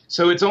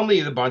 So it's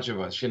only the bunch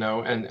of us,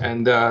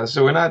 and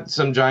so we're not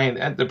some giant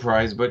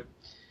enterprise, but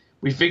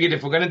we figured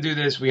if we're going to do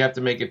this, we have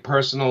to make it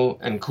personal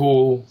and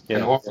cool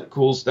and offer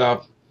cool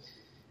stuff.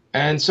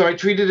 And so I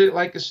treated it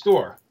like a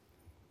store.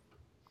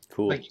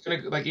 Cool.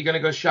 Like you're gonna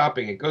go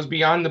shopping. It goes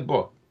beyond the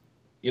book,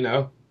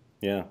 Yeah.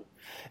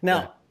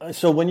 Now,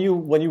 so when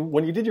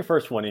you did your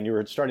first one and you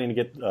were starting to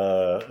get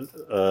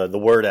the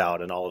word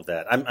out and all of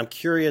that, I'm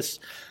curious,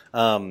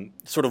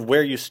 sort of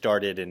where you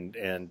started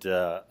and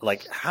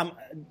like how,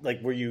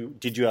 like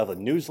did you have a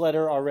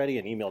newsletter already,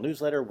 an email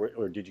newsletter,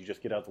 or did you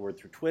just get out the word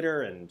through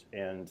Twitter and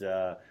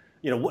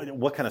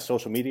what kind of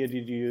social media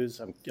did you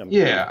use?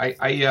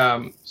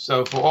 I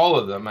so for all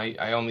of them,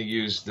 I only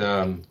used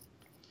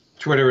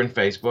Twitter and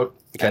Facebook,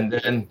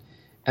 okay.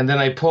 and then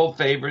I pulled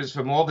favors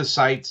from all the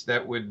sites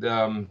that would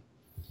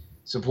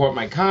support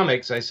my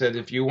comics. I said,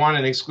 if you want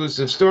an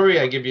exclusive story,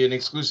 I give you an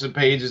exclusive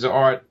pages of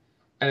art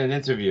and an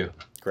interview.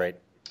 Great.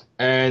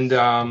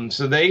 And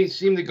so they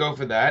seem to go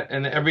for that.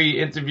 And every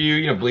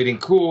interview, Bleeding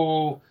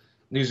Cool,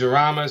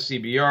 Newsarama,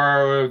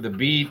 CBR, The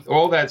Beat,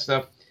 all that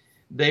stuff,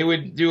 they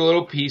would do a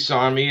little piece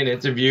on me, an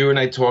interview, and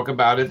I'd talk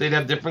about it. They'd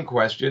have different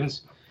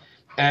questions.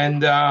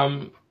 And,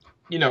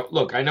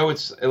 look, I know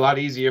it's a lot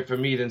easier for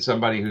me than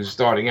somebody who's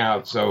starting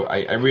out, so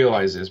I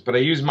realize this. But I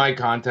use my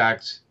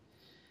contacts.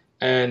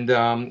 And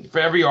for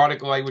every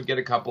article, I would get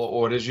a couple of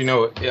orders.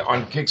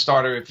 On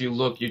Kickstarter, if you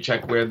look, you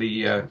check where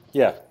the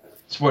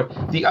support.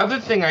 The other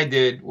thing I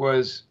did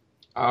was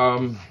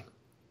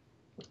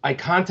I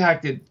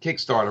contacted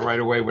Kickstarter right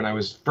away when I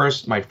was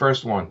my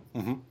first one.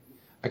 Mm-hmm.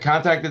 I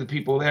contacted the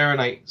people there, and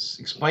I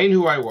explained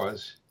who I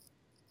was.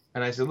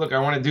 And I said, look, I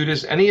want to do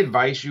this. Any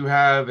advice you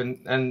have?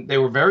 And they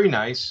were very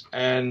nice.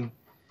 And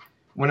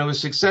when it was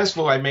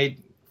successful, I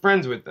made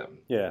friends with them.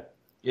 Yeah.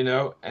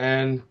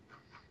 And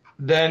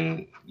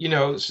then,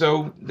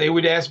 so they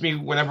would ask me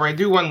whenever I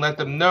do one, let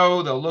them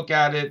know, they'll look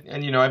at it.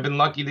 And, I've been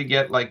lucky to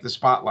get like the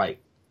spotlight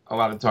a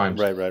lot of times.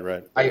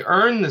 Right. I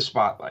earned the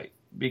spotlight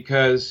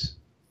because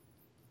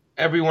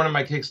every one of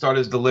my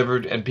Kickstarters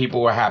delivered and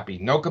people were happy.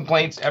 No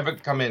complaints ever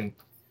come in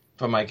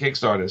from my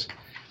Kickstarters.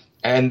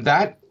 And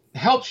that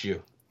helps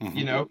you.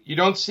 Mm-hmm. You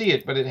don't see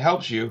it, but it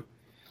helps you.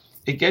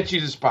 It gets you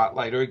the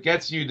spotlight, or it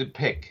gets you the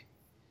pick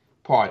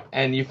part.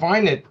 And you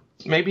find that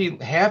maybe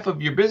half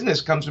of your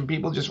business comes from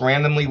people just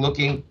randomly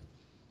looking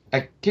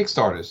at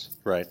Kickstarters.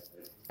 Right.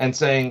 And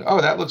saying, oh,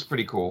 that looks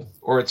pretty cool.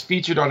 Or it's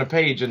featured on a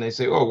page and they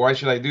say, oh, why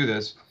should I do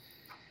this?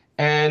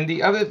 And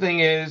the other thing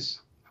is,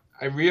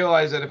 I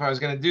realized that if I was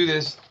going to do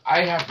this,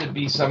 I have to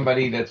be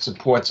somebody that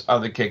supports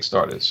other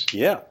Kickstarters.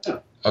 Yeah.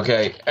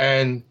 Okay.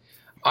 And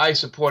I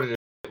supported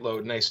a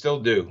load, and I still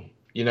do,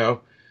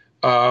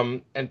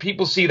 and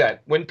people see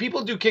that. When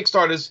people do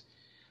Kickstarters,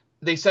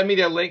 they send me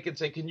their link and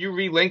say, can you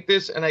relink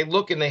this? And I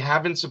look and they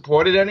haven't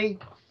supported any.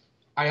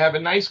 I have a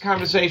nice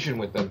conversation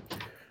with them,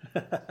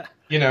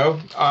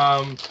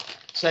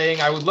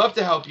 saying, I would love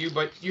to help you,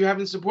 but you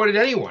haven't supported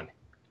anyone.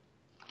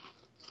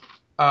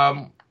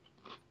 And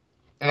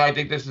I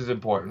think this is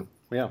important.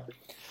 Yeah.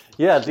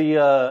 Yeah,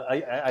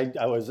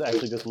 I was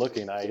actually just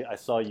looking. I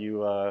saw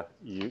you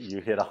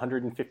hit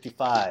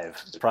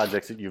 155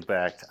 projects that you've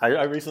backed.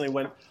 I recently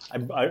went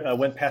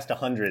past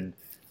 100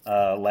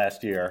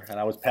 last year, and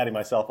I was patting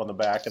myself on the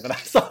back, and then I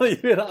saw that you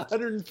hit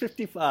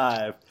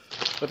 155.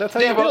 But that's how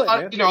you do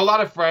it, man. A lot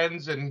of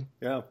friends and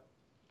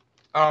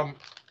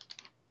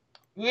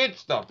weird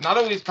stuff. Not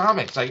always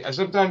comics. I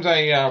sometimes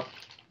I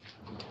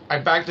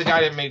backed the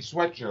guy that made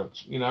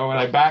sweatshirts, and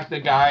I backed the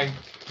guy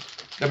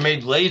that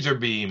made Laser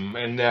Beam,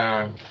 and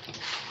I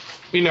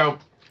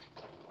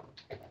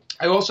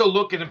also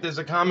look, and if there's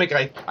a comic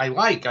I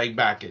like, I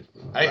back it.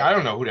 I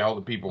don't know who the hell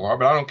the people are,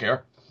 but I don't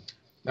care.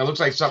 That looks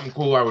like something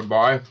cool I would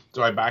buy,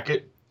 so I back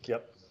it.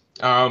 Yep.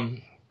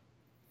 And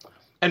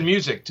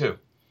music too.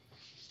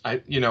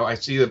 I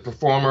see the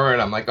performer,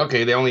 and I'm like,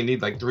 okay, they only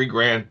need like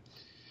 $3,000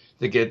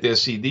 to get their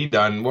CD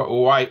done.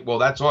 Why? Well,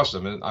 that's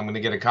awesome. I'm going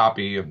to get a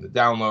copy of the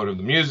download of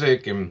the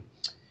music, and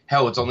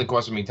hell, it's only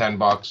costing me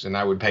 $10, and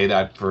I would pay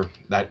that for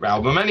that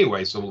album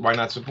anyway. So why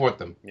not support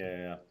them?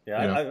 Yeah.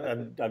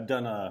 I've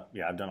done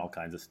all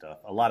kinds of stuff.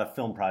 A lot of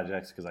film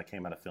projects because I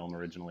came out of film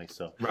originally.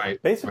 So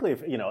basically,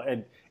 if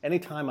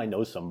anytime I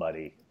know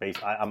somebody,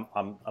 I'm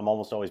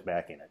almost always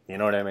backing it. You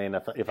know what I mean?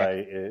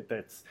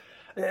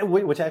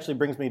 Which actually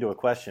brings me to a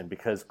question,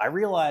 because I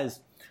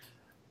realize,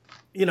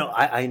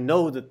 I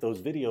know that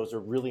those videos are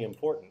really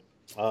important.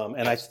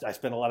 And I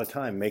spent a lot of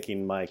time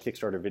making my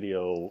Kickstarter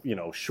video,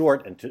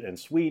 short and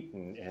sweet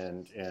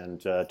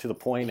and to the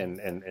point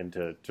and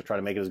to try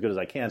to make it as good as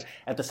I can.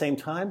 At the same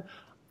time,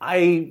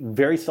 I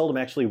very seldom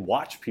actually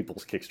watch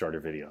people's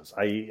Kickstarter videos.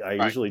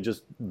 I usually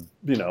just,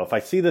 if I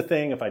see the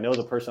thing, if I know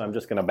the person, I'm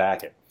just going to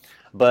back it.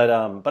 But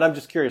I'm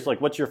just curious, like,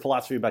 what's your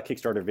philosophy about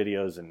Kickstarter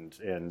videos,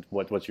 and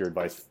what's your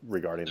advice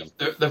regarding them?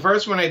 The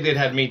first one I did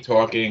had me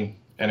talking,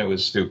 and it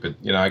was stupid.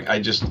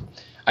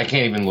 I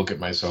can't even look at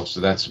myself, so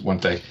that's one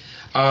thing.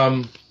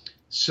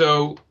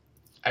 So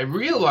I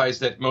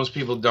realized that most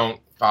people don't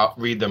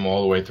read them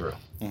all the way through.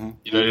 Mm-hmm.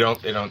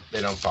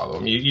 They don't follow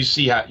them. You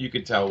see how you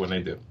could tell when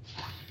they do.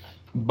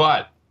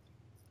 But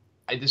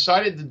I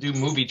decided to do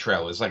movie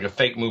trailers, like a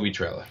fake movie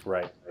trailer,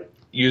 right?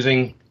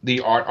 Using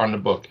the art on the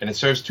book, and it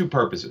serves two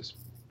purposes.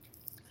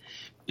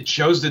 It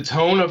shows the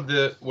tone of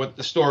the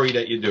story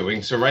that you're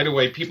doing, so right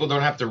away people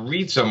don't have to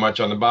read so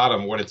much on the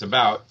bottom what it's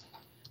about.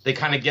 They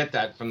kind of get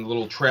that from the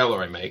little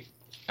trailer I make.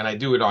 And I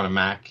do it on a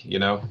Mac,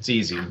 it's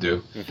easy to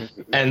do.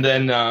 And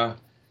then I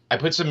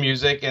put some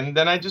music, and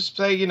then I just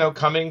say,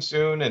 coming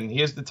soon, and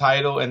here's the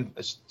title, and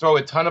throw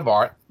a ton of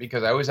art,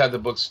 because I always have the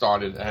book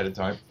started ahead of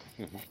time.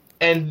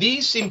 And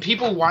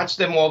people watch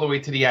them all the way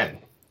to the end.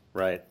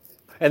 Right.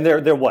 And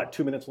they're what,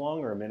 2 minutes long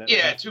or a minute?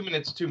 Yeah, 2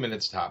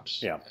 minutes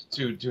tops. Yeah.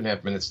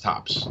 2.5 minutes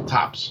tops.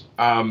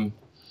 And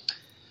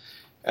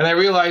I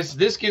realized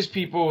this gives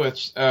people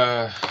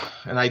an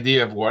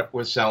idea of what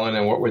we're selling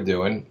and what we're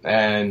doing.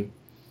 And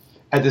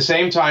at the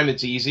same time,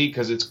 it's easy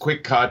because it's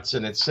quick cuts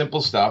and it's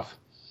simple stuff.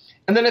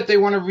 And then if they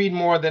want to read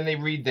more, then they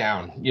read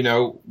down,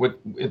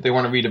 if they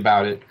want to read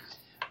about it.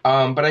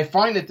 But I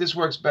find that this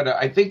works better.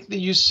 I think that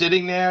you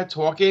sitting there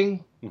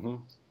talking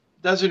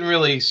doesn't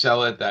really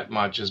sell it that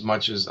much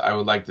as I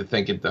would like to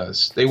think it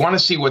does. They want to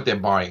see what they're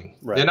buying.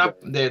 Right.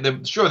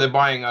 They're sure they're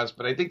buying us,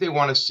 but I think they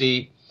want to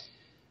see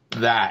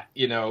that,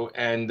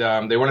 and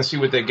they want to see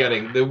what they're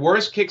getting. The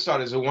worst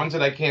Kickstarters, the ones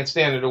that I can't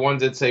stand, are the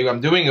ones that say,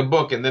 I'm doing a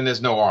book and then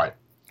there's no art.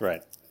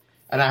 Right.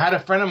 And I had a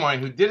friend of mine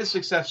who did a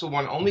successful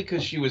one only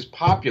because she was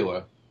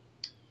popular,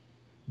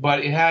 but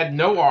it had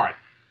no art.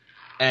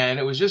 And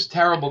it was just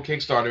terrible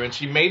Kickstarter. And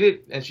she made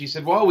it, and she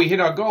said, well, we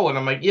hit our goal. And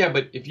I'm like, yeah,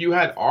 but if you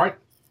had art,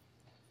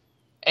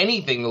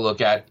 anything to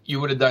look at, you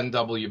would have done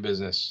double your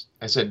business.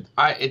 I said,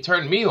 it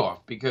turned me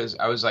off, because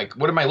I was like,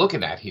 what am I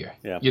looking at here?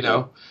 Yeah.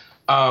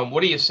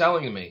 What are you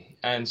selling to me?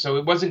 And so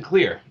it wasn't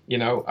clear,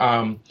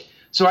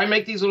 So I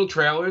make these little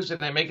trailers,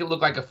 and I make it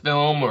look like a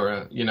film or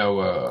a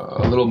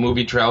little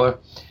movie trailer,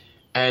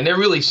 and they're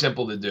really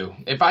simple to do.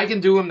 If I can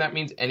do them, that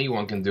means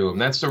anyone can do them.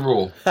 That's the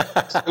rule.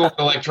 It's the rule of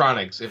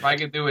electronics. If I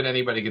can do it,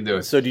 anybody can do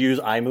it. So do you use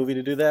iMovie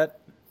to do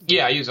that?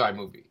 Yeah, I use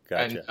iMovie.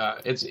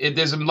 Gotcha. And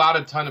there's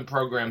a ton of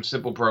programs,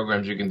 simple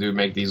programs you can do.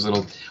 Make these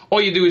little.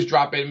 All you do is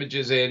drop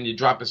images in. You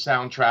drop a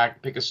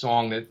soundtrack, pick a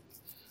song that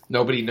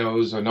nobody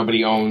knows or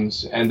nobody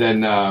owns, and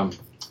then.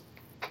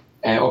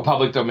 Or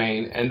public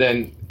domain, and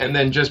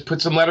then just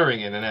put some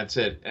lettering in, and that's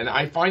it. And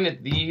I find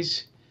that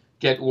these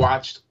get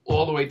watched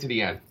all the way to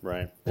the end,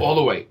 right? All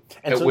the way,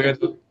 and so,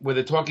 where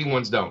the talking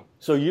ones don't.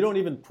 So you don't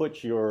even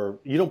put your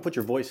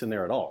voice in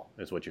there at all,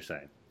 is what you're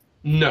saying?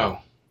 No.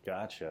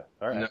 Gotcha.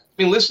 All right. No. I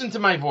mean, listen to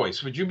my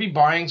voice. Would you be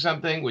buying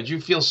something? Would you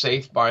feel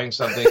safe buying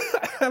something?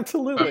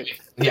 Absolutely.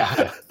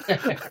 Yeah.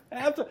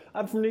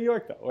 I'm from New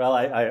York, though. Well,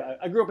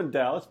 I grew up in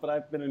Dallas, but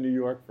I've been in New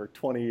York for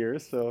 20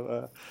 years.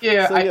 So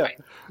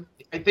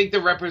I think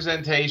the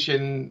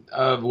representation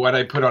of what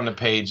I put on the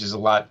page is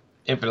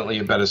infinitely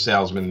a better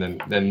salesman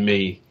than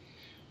me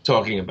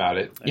talking about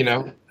it.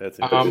 That's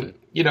interesting.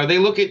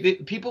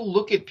 People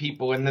look at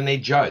people and then they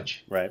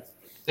judge. Right.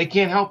 They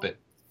can't help it.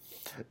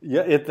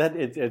 Yeah,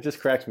 it just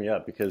cracks me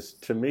up because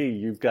to me,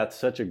 you've got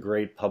such a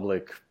great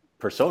public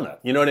persona.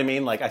 You know what I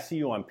mean? Like I see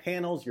you on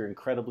panels, you're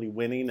incredibly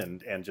winning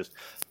and just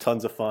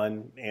tons of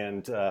fun.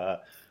 And,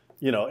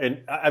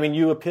 and I mean,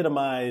 you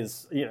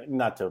epitomize,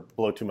 not to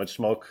blow too much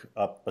smoke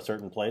up a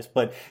certain place,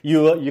 but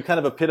you kind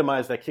of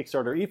epitomize that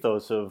Kickstarter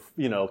ethos of,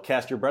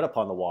 cast your bread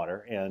upon the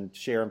water and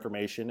share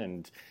information.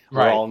 And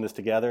we're all in this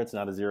together. It's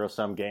not a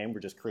zero-sum game. We're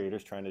just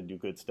creators trying to do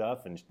good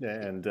stuff. And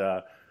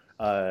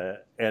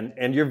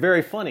you're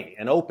very funny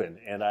and open,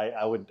 and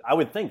I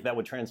would think that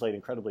would translate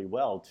incredibly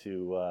well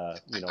to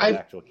an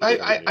actual.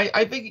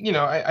 I think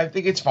I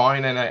think it's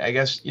fine, and I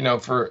guess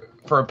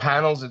for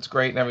panels it's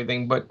great and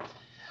everything, but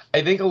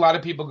I think a lot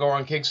of people go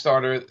on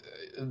Kickstarter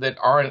that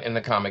aren't in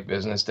the comic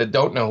business that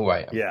don't know who I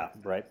am. Yeah,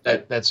 right.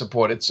 That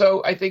support it.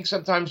 So I think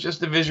sometimes just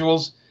the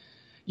visuals,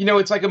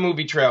 it's like a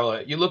movie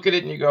trailer. You look at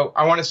it and you go,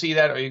 I want to see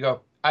that, or you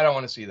go, I don't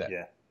want to see that.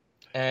 Yeah.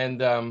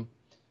 And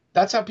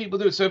that's how people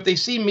do it. So if they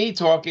see me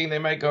talking, they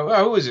might go,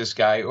 "Oh, who is this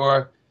guy?"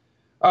 Or,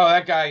 "Oh,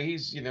 that guy,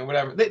 he's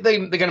whatever."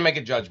 They're gonna make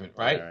a judgment,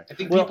 right? I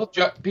think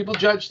people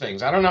judge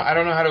things. I don't know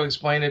how to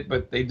explain it,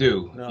 but they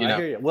do. No, I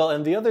hear you. Well,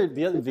 and the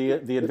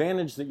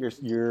advantage that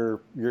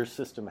your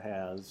system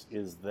has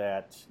is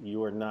that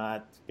you are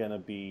not gonna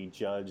be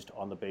judged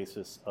on the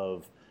basis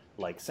of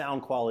like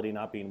sound quality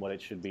not being what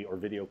it should be or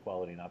video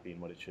quality not being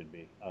what it should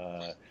be.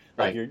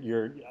 Like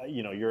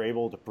you're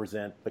able to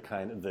present the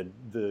kind of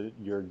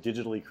your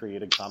digitally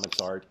created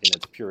comics art in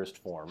its purest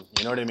form.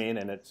 You know what I mean?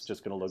 And it's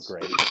just going to look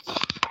great.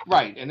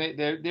 Right, and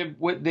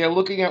they're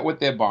looking at what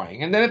they're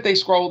buying, and then if they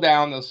scroll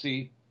down, they'll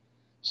see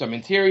some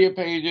interior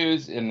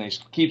pages, and they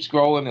keep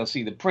scrolling, they'll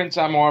see the prints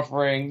I'm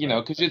offering.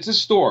 Because it's a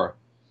store,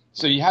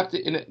 so you have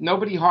to.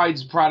 Nobody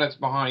hides products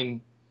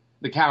behind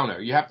the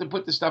counter. You have to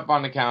put the stuff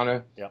on the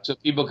counter so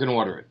people can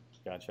order it.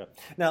 Gotcha.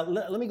 Now,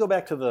 let me go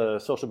back to the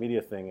social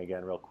media thing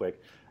again real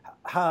quick.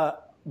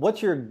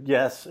 What's your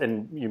guess,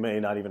 and you may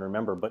not even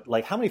remember, but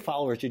like how many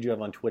followers did you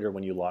have on Twitter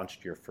when you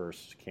launched your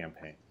first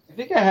campaign? I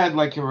think I had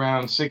like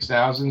around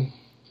 6,000.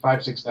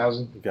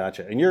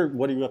 Gotcha. And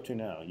what are you up to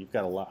now? You've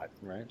got a lot,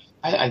 right?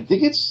 I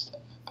think it's...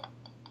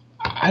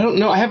 I don't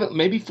know. I have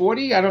maybe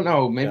 40. I don't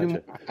know. Maybe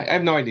gotcha. I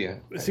have no idea.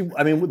 See,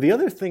 I mean, the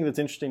other thing that's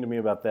interesting to me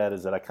about that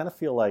is that I kind of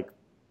feel like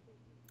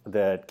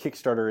that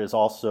Kickstarter is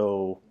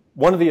also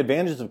one of the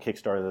advantages of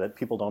Kickstarter that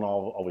people don't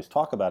always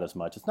talk about as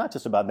much. It's not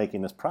just about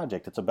making this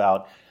project. It's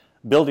about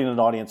building an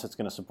audience that's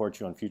going to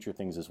support you on future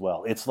things as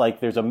well. It's like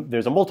there's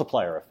a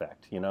multiplier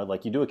effect.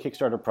 Like you do a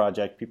Kickstarter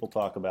project, people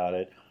talk about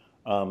it.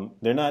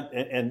 They're not,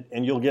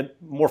 and you'll get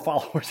more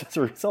followers as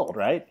a result,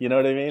 right? You know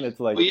what I mean? It's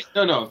like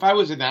no. If I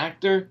was an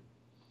actor,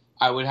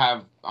 I would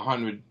have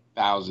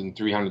 100,000,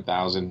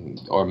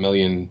 300,000, or 1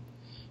 million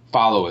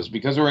followers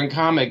because we're in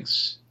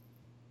comics.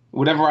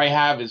 Whatever I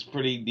have is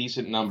pretty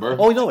decent number.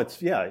 Oh no,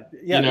 it's yeah.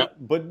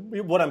 But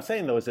what I'm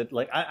saying though is that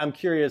like I'm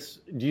curious.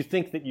 Do you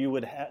think that you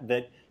would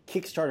that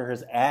Kickstarter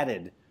has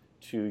added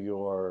to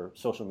your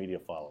social media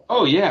following?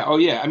 Oh yeah.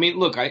 I mean,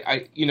 look,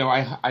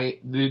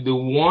 the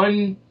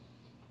one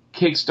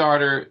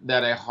Kickstarter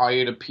that I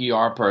hired a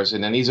PR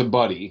person, and he's a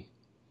buddy,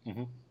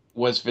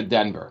 was for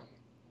Denver.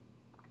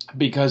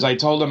 Because I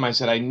told him, I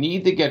said, I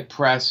need to get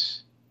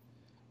press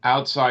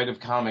outside of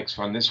comics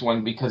from this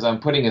one because I'm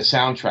putting a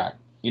soundtrack.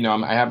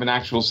 I have an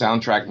actual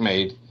soundtrack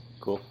made.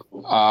 Cool.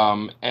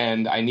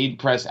 And I need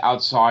press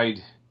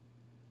outside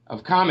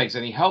of comics,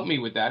 and he helped me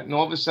with that. And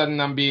all of a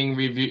sudden, I'm being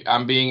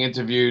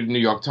interviewed in New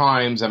York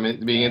Times. I'm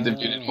being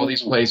interviewed in all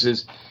these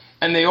places,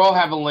 and they all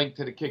have a link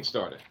to the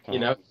Kickstarter.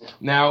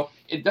 Now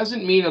it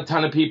doesn't mean a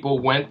ton of people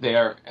went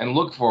there and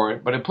looked for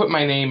it, but it put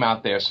my name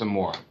out there some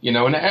more.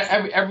 And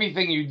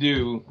everything you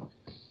do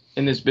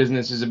in this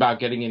business is about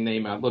getting your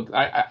name out. Look,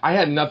 I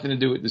had nothing to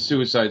do with the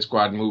Suicide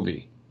Squad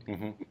movie.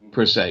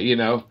 Per se,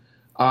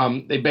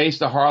 they based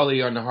the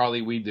Harley on the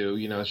Harley we do.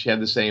 She had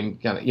the same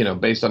kind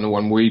of, based on the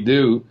one we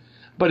do.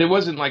 But it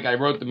wasn't like I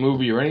wrote the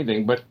movie or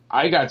anything. But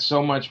I got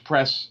so much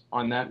press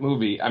on that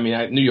movie. I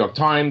mean, New York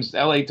Times,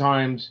 L.A.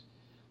 Times,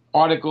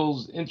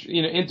 articles,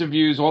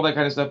 interviews, all that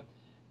kind of stuff.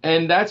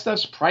 And that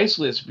stuff's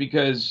priceless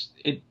because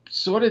it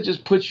sort of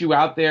just puts you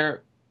out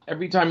there.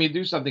 Every time you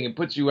do something, it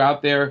puts you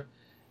out there.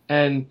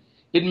 And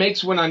it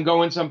makes when I'm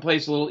going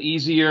someplace a little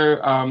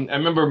easier. I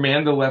remember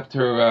Amanda left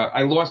her.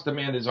 I lost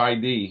Amanda's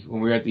ID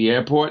when we were at the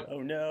airport.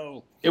 Oh,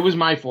 no. It was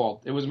my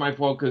fault. It was my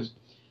fault because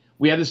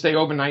we had to stay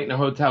overnight in a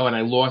hotel, and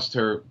I lost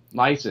her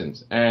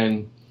license.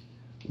 And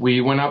we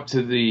went up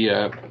to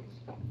the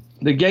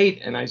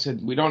gate, and I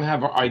said, we don't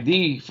have an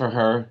ID for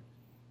her.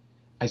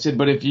 I said,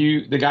 but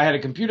the guy had a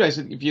computer. I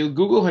said, if you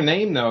Google her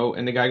name, though,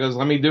 and the guy goes,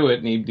 let me do it.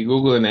 And he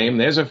Google her name.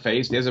 There's her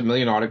face. There's a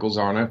million articles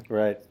on her.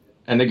 Right.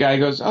 And the guy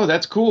goes, oh,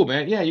 that's cool,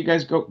 man. Yeah, you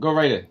guys go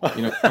right in.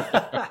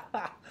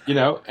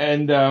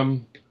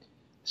 And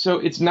so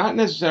it's not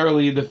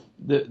necessarily the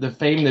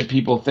fame that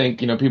people think.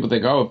 People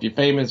think, oh, if you're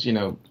famous,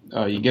 you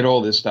get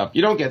all this stuff.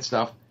 You don't get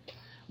stuff.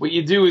 What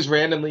you do is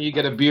randomly you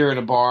get a beer in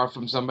a bar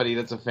from somebody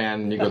that's a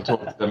fan, and you go talk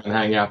to them and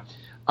hang out.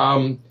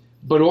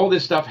 But all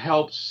this stuff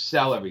helps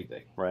sell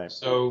everything. Right.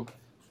 So,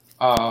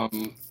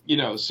 and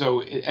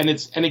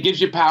it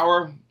gives you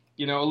power,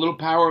 a little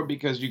power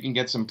because you can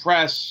get some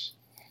press.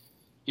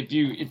 I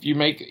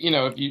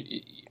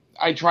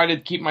try to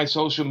keep my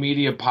social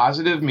media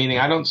positive, meaning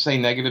I don't say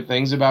negative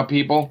things about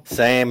people.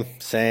 Same.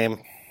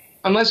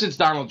 Unless it's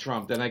Donald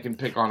Trump, then I can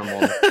pick on him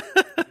all.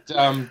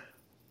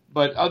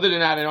 But other than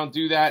that, I don't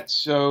do that.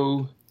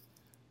 So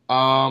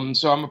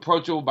I'm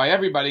approachable by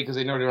everybody because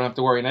they know they don't have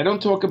to worry. And I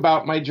don't talk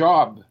about my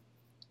job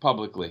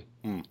publicly.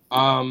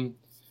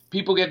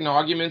 People get in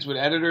arguments with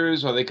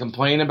editors or they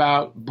complain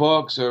about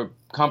books or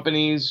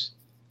companies.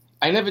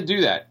 I never do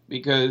that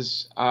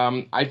because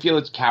I feel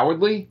it's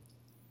cowardly.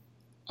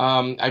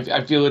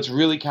 I feel it's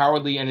really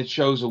cowardly, and it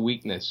shows a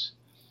weakness.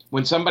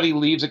 When somebody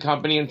leaves a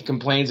company and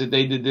complains that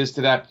they did this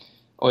to that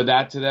or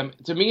that to them,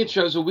 to me it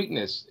shows a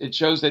weakness. It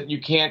shows that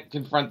you can't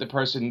confront the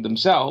person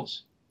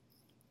themselves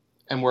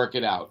and work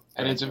it out.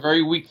 And it's a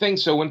very weak thing.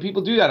 So when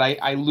people do that,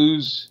 they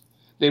lose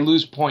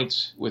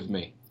points with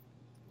me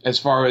as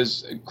far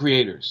as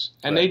creators.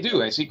 And they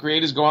do. I see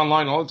creators go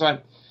online all the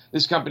time.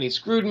 This company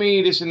screwed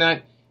me, this and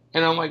that.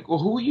 And I'm like, well,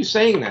 who are you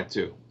saying that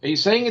to? Are you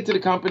saying it to the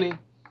company?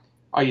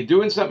 Are you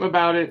doing something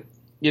about it?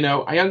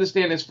 I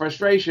understand it's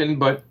frustration,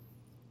 but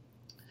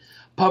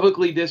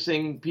publicly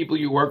dissing people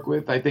you work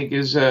with, I think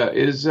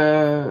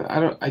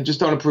I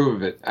just don't approve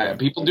of it.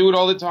 People do it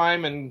all the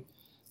time, and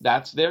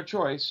that's their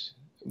choice.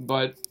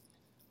 But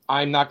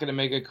I'm not going to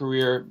make a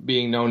career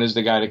being known as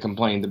the guy that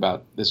complained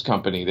about this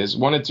company. There's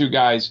one or two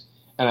guys,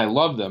 and I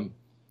love them,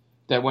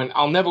 that went,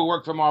 I'll never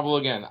work for Marvel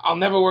again. I'll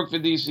never work for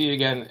DC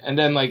again. And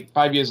then like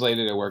 5 years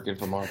later, they're working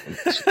for Marvel.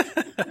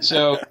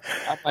 So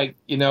I'm like,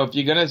 if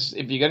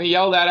you're gonna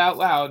yell that out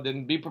loud,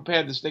 then be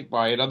prepared to stick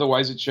by it.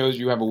 Otherwise, it shows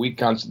you have a weak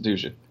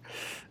constitution.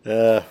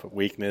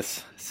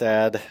 Weakness,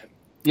 sad.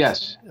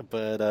 Yes,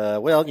 but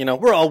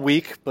we're all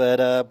weak, but.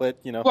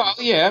 Well,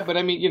 yeah, but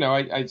I mean,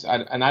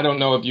 I don't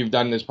know if you've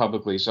done this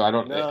publicly, so I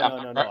don't. No.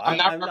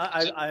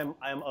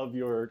 I'm of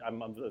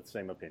the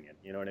same opinion.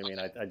 You know what I mean?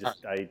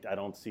 I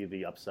don't see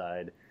the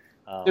upside.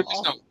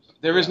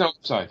 There is no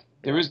upside.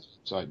 There is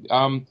no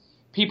upside.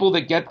 People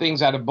that get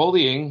things out of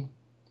bullying,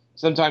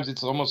 sometimes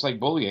it's almost like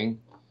bullying.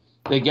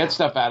 They get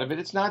stuff out of it.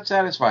 It's not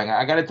satisfying.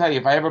 I got to tell you,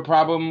 if I have a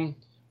problem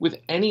with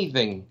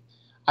anything,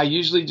 I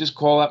usually just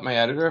call up my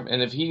editor,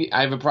 and if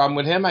I have a problem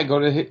with him, I go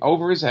to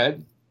over his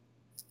head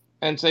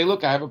and say,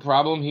 look, I have a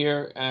problem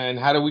here, and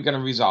how are we going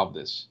to resolve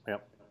this?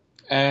 Yep.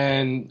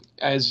 And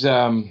as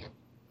the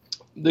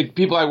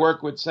people I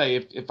work with say,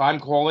 if I'm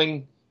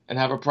calling and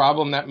have a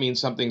problem, that means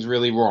something's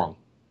really wrong.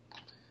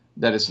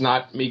 That it's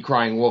not me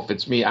crying wolf,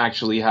 it's me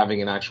actually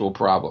having an actual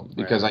problem.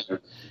 Because I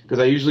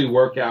usually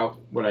work out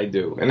what I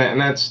do. And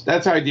that's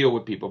how I deal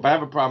with people. If I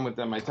have a problem with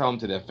them, I tell them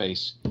to their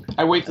face.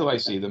 I wait till I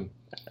see them.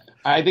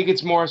 I think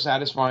it's more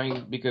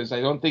satisfying because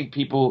I don't think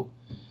people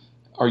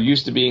are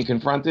used to being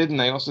confronted, and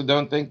I also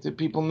don't think that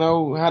people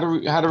know how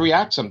to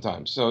react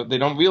sometimes, so they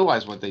don't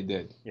realize what they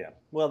did. Yeah,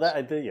 well,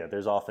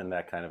 there's often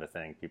that kind of a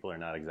thing. People are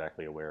not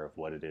exactly aware of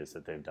what it is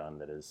that they've done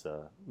that has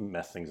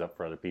messed things up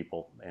for other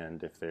people,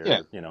 and if they're,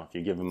 if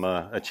you give them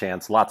a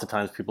chance, lots of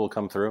times people will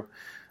come through.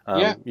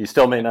 You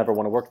still may never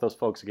want to work with those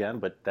folks again,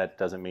 but that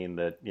doesn't mean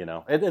that,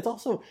 it's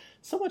also,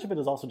 so much of it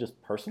is also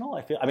just personal.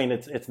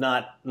 It's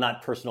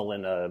not personal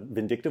in a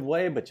vindictive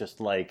way, but just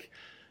like,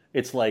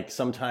 it's like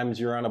sometimes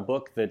you're on a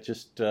book that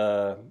just,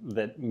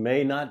 that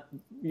may not,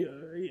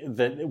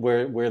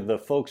 where the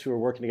folks who are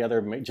working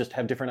together may just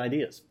have different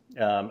ideas,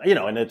 No,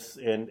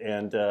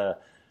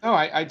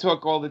 I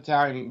talk all the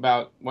time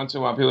about, once in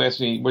a while people ask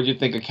me, what do you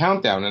think of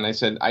Countdown? And I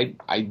said,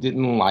 I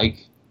didn't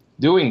like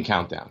doing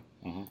Countdown.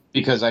 Mm-hmm.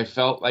 Because I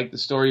felt like the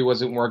story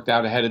wasn't worked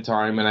out ahead of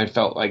time, and I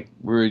felt like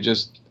we were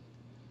just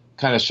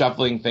kind of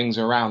shuffling things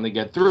around to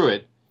get through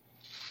it.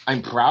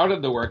 I'm proud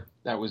of the work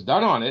that was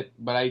done on it,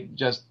 but I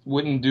just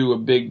wouldn't do a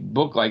big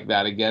book like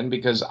that again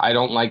because I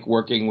don't like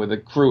working with a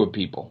crew of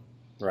people.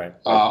 Right.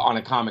 On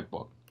a comic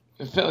book.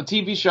 A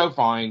TV show,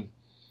 fine.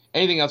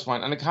 Anything else,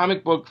 fine. On a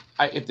comic book,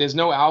 if there's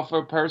no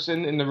alpha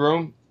person in the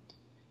room,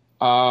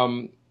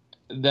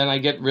 then I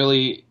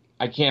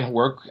can't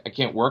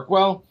work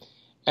well.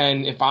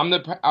 And if I'm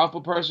the alpha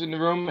person in the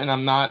room and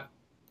I'm not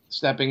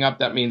stepping up,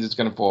 that means it's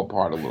going to fall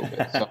apart a little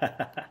bit. So.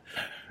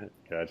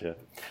 Gotcha.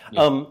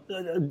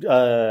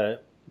 Yeah.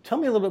 Tell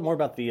me a little bit more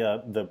about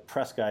the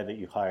press guy that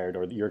you hired,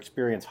 or your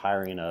experience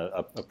hiring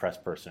a press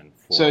person.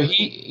 So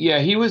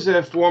he was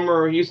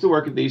he used to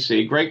work at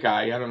DC. Great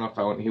guy. I don't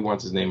know if he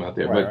wants his name out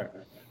there, but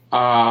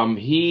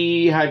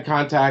he had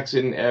contacts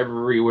in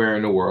everywhere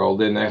in the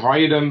world, and I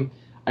hired him.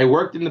 I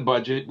worked in the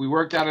budget. We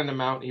worked out an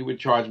amount he would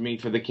charge me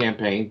for the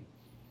campaign.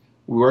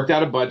 We worked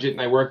out a budget,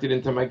 and I worked it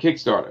into my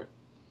Kickstarter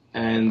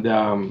and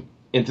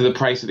into the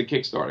price of the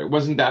Kickstarter. It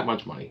wasn't that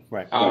much money.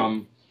 Right.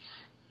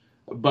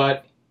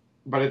 But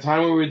by the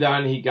time we were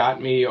done, he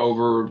got me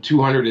over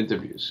 200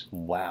 interviews.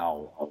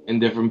 Wow. In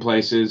different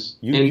places.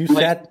 You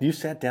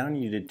sat down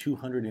and you did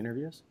 200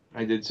 interviews?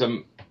 I did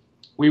some.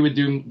 We would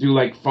do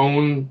like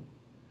phone.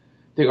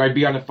 I'd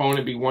be on the phone.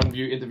 It'd be one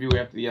interview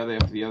after the other,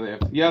 after the other,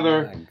 after the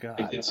other. Oh my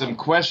God. I did some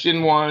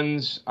question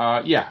ones.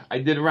 I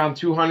did around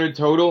 200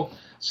 total.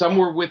 Some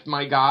were with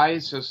my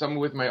guys, so some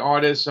were with my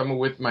artists, some were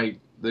with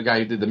the guy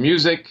who did the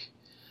music.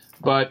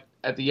 But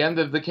at the end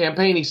of the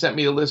campaign, he sent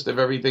me a list of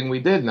everything we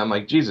did, and I'm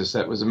like, Jesus,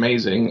 that was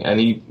amazing, and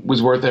he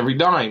was worth every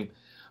dime.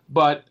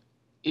 But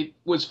it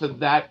was for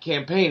that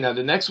campaign. Now,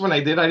 the next one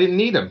I didn't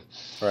need him.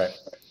 Right.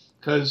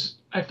 Because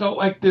I felt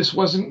like this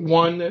wasn't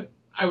one that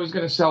I was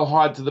going to sell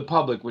hard to the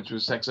public, which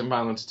was Sex and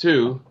Violence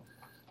 2.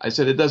 I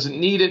said it doesn't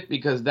need it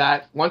because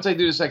once I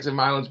do the Sex and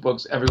Violence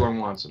books, everyone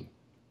wants them.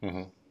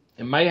 Mm-hmm.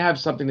 It might have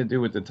something to do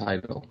with the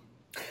title.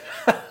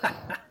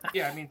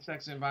 Yeah, I mean,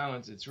 Sex and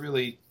Violence, it's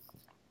really,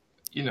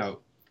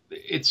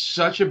 it's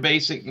such a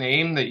basic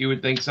name that you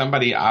would think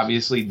somebody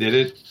obviously did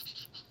it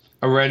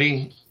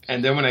already.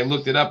 And then when I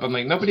looked it up, I'm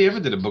like, nobody ever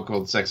did a book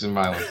called Sex and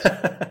Violence.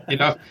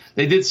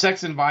 They did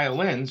Sex and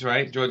Violins,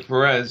 right? George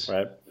Perez.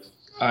 Right.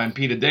 And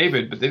Peter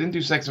David, but they didn't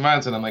do Sex and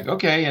Violence. And I'm like,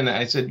 okay. And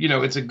I said,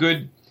 it's a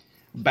good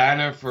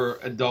banner for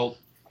adult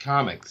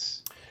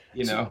comics,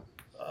 So,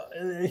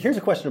 here's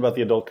a question about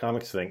the adult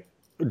comics thing.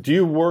 Do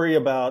you worry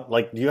about,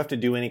 do you have to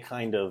do any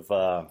kind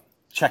of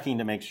checking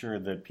to make sure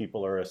that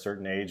people are a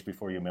certain age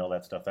before you mail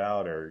that stuff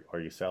out, or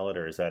you sell it,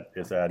 or is that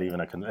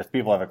even if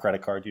people have a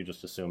credit card, you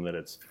just assume that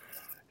it's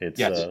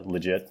yes.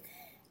 Legit?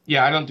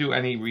 Yeah, I don't do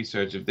any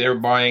research. If they're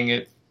buying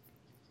it,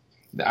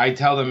 I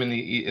tell them in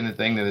the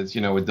thing that it's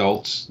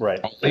adults right.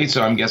 only,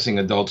 so I'm guessing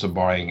adults are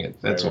buying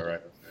it. That's right.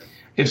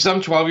 If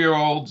some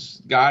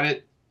 12-year-olds got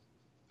it,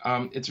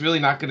 it's really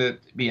not going to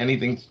be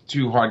anything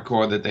too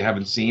hardcore that they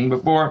haven't seen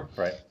before.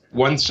 Right.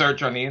 One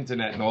search on the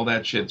internet and all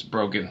that shit's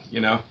broken,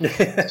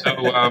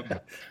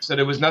 So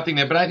there was nothing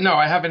there. But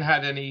I haven't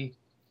had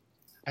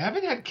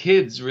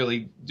kids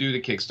really do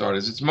the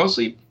Kickstarters. It's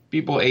mostly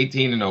people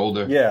 18 and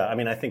older. Yeah, I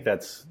mean, I think I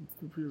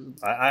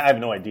have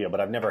no idea, but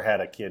I've never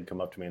had a kid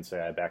come up to me and say,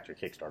 I backed your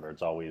Kickstarter.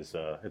 It's always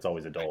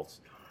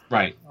adults.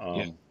 Right.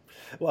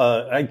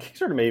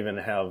 Kickstarter may even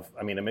have,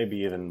 it may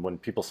be even when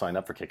people sign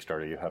up for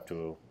Kickstarter, you have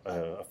to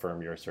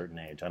affirm you're a certain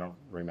age. I don't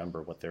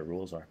remember what their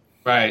rules are.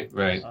 Right.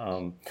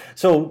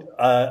 So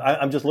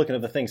I'm just looking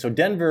at the thing. So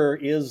Denver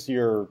is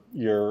you've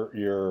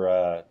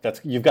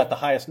got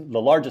the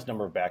largest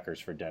number of backers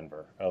for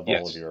Denver of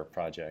all of your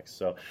projects.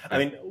 So,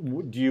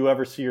 do you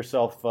ever see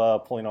yourself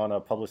pulling on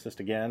a publicist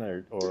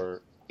again,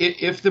 or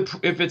if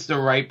it's the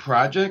right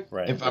project,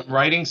 right. If I'm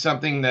writing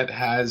something that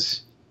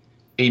has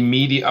a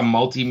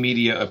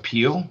multimedia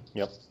appeal,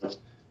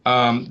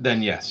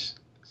 then yes.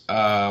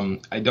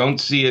 I don't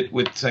see it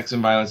with Sex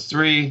and Violence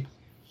 3.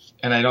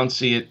 And I don't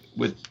see it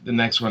with the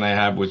next one I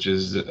have, which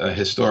is a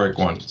historic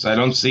one. So I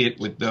don't see it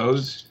with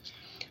those.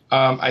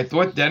 I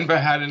thought Denver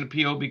had an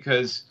appeal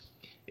because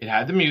it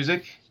had the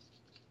music.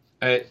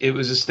 It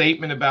was a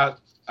statement about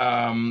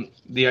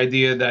the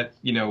idea that,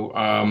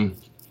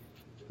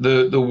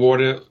 the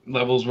water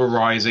levels were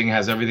rising,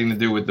 has everything to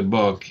do with the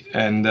book.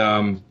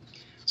 And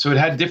so it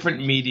had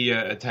different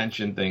media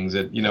attention things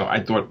that,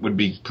 I thought would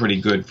be pretty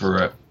good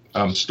for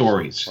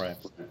stories. Right.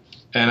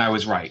 And I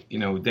was right.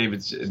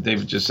 David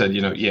just said,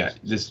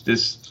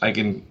 this I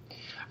can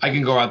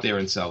go out there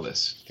and sell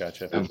this.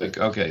 Gotcha. I'm like,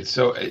 okay,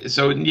 so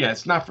yeah,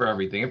 it's not for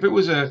everything. If it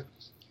was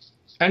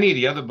any of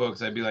the other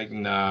books, I'd be like,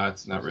 nah,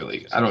 it's not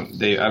really. I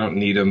don't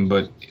need them.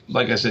 But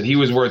like I said, he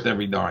was worth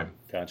every dime.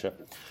 Gotcha.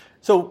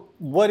 So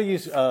what do you?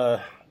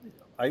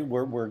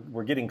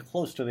 We're getting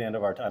close to the end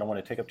of our time. I don't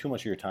want to take up too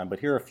much of your time, but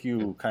here are a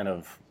few kind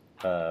of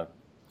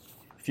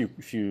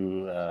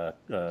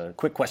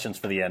quick questions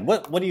for the end.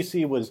 What do you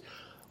see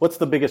What's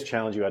the biggest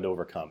challenge you had to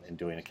overcome in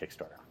doing a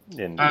Kickstarter?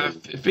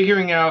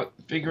 Figuring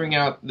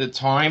out the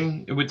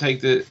time it would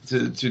take to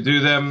do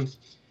them,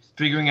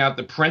 figuring out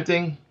the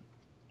printing,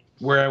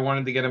 where I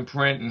wanted to get them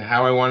print and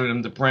how I wanted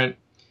them to print,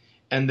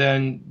 and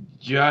then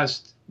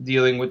just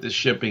dealing with the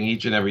shipping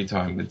each and every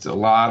time. It's a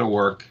lot of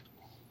work,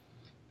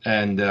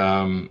 and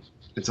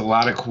it's a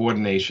lot of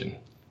coordination.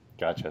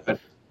 Gotcha.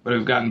 but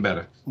we've gotten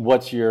better.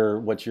 What's your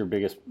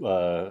biggest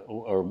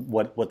or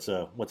what's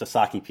a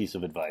Saki piece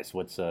of advice?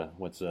 What's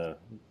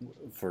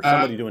for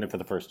somebody doing it for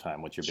the first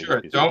time? What's your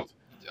biggest piece of advice?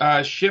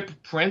 Don't ship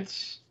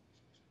prints.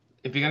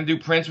 If you're going to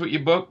do prints with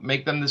your book,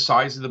 make them the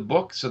size of the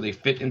book so they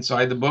fit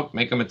inside the book.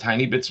 Make them a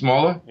tiny bit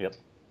smaller. Yep.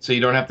 So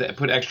you don't have to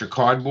put extra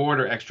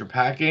cardboard or extra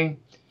packing.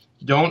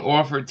 Don't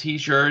offer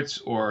T-shirts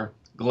or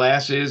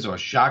glasses or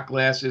shot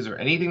glasses or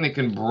anything that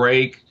can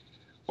break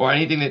or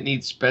anything that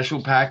needs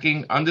special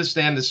packing.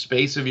 Understand the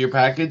space of your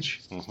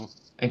package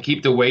and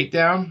keep the weight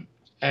down.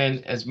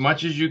 And as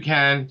much as you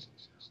can,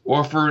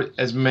 offer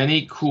as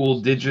many cool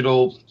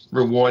digital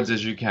rewards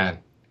as you can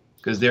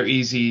because they're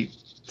easy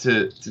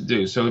to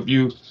do. So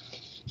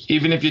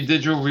even if your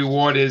digital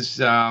reward is,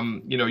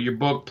 your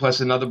book plus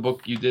another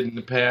book you did in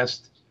the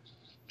past,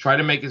 try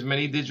to make as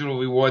many digital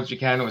rewards you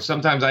can. Or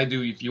sometimes I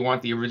do if you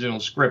want the original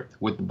script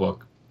with the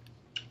book.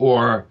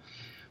 Or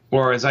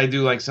as I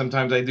do, like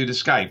sometimes I do the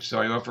Skype.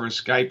 So I offer a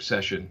Skype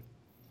session.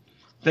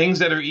 Things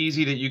that are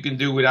easy that you can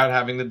do without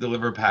having to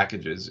deliver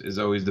packages is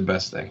always the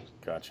best thing.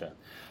 Gotcha.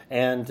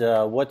 And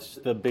what's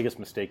the biggest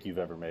mistake you've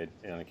ever made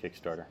on a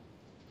Kickstarter?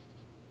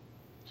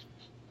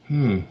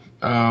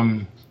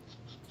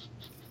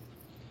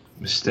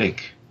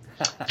 Mistake.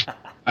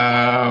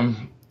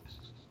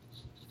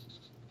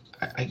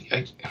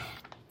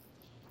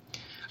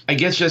 I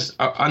guess just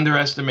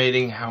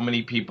underestimating how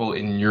many people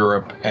in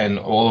Europe and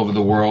all over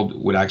the world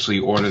would actually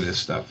order this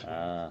stuff.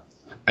 I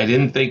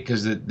didn't think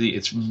because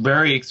it's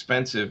very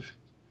expensive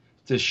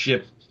to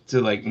ship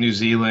to like New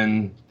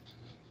Zealand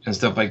and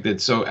stuff like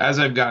that. So as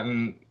I've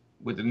gotten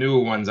with the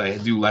newer ones, I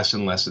do less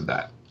and less of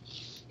that.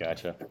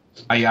 Gotcha.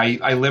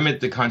 I limit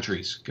the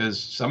countries because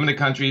some of the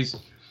countries,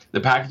 the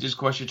packages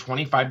cost you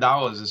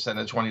 $25 to send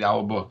a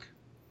 $20 book.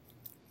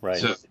 Right.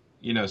 So,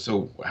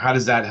 so how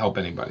does that help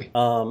anybody?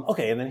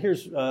 Okay, and then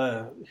here's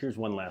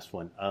one last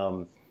one.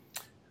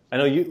 I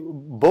know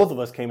both of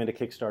us came into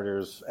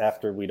Kickstarters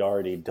after we'd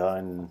already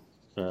done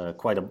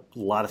quite a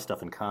lot of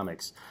stuff in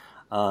comics.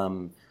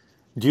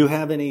 Do you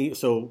have any?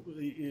 So,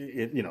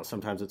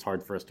 sometimes it's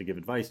hard for us to give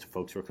advice to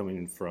folks who are coming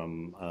in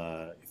from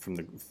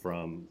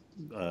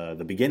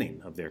the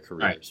beginning of their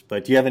careers. Right.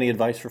 But do you have any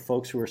advice for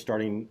folks who are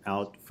starting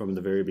out from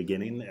the very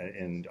beginning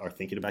and are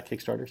thinking about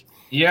Kickstarters?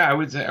 Yeah, I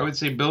would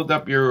say build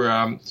up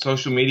your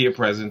social media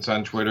presence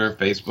on Twitter,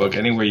 Facebook,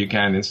 anywhere you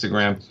can,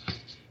 Instagram.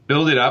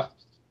 Build it up.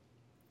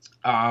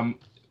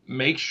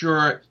 Make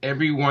sure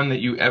everyone that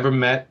you ever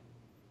met,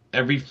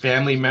 every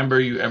family member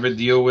you ever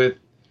deal with,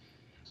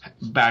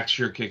 backs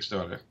your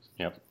Kickstarter.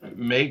 Yep.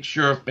 Make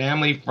sure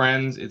family,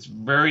 friends, it's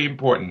very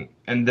important.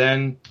 And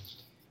then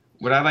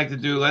what I like to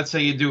do, let's say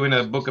you're doing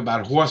a book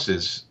about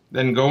horses,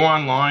 then go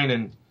online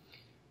and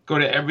go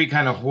to every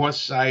kind of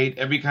horse site,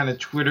 every kind of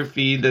Twitter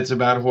feed that's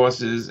about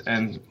horses,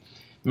 and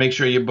make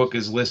sure your book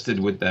is listed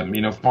with them.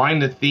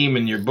 Find the theme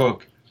in your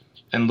book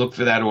and look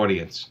for that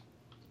audience.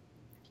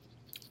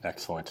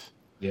 Excellent.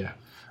 Yeah.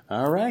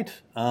 All right.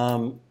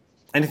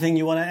 Anything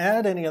you want to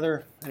add? Any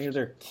other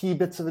key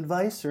bits of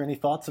advice or any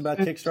thoughts about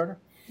Kickstarter?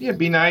 Yeah,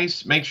 be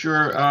nice. Make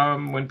sure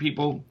when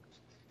people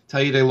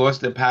tell you they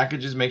lost their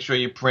packages, make sure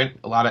you print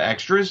a lot of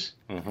extras.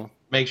 Mm-hmm.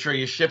 Make sure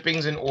your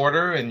shipping's in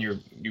order and you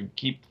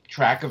keep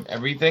track of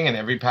everything and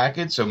every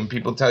package. So when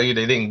people tell you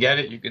they didn't get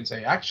it, you can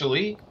say,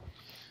 actually,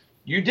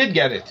 you did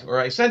get it, or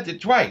I sent it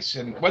twice,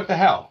 and what the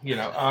hell, we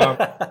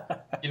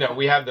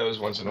have those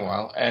once in a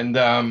while. And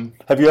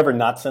have you ever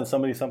not sent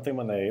somebody something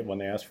when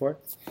they ask for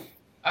it?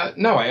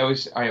 No, I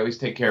always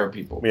take care of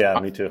people. Yeah,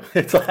 me too.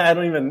 It's I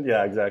don't even.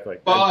 Yeah, exactly.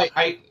 Well,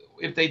 I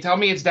if they tell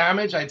me it's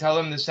damaged, I tell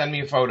them to send me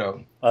a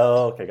photo.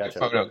 Oh, okay, gotcha.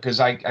 Photo, because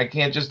I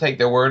can't just take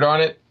their word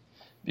on it,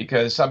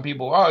 because some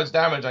people, it's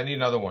damaged, I need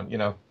another one.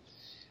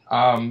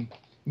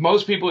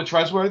 Most people are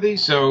trustworthy,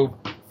 so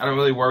I don't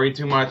really worry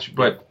too much.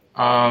 But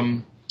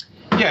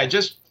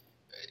just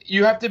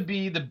you have to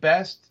be the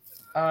best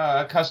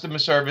customer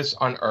service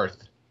on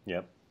earth.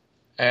 Yep.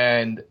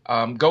 And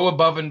go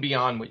above and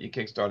beyond with your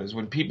Kickstarters.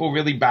 When people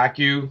really back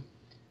you,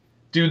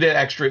 go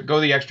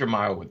the extra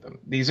mile with them.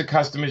 These are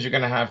customers you're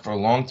going to have for a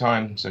long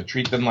time, so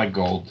treat them like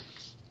gold.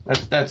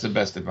 That's the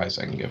best advice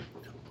I can give.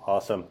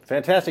 Awesome.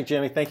 Fantastic,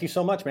 Jimmy. Thank you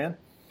so much, man.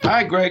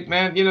 Hi, Greg,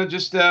 man.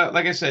 Just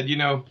like I said,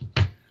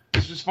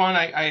 this was fun.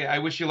 I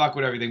wish you luck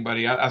with everything,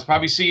 buddy. I'll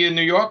probably see you in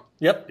New York.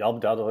 Yep, I'll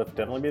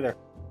definitely be there.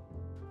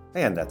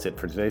 And that's it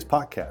for today's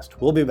podcast.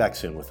 We'll be back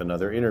soon with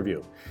another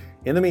interview.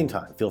 In the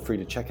meantime, feel free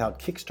to check out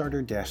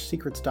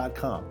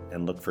Kickstarter-Secrets.com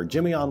and look for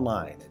Jimmy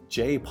online at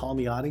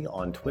jpalmiotti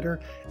on Twitter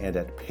and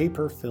at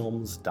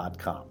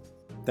paperfilms.com.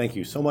 Thank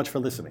you so much for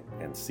listening,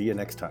 and see you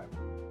next time.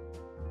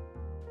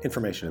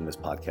 Information in this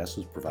podcast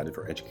is provided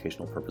for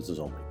educational purposes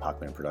only.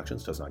 Pacman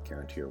Productions does not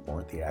guarantee or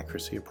warrant the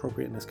accuracy,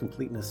 appropriateness,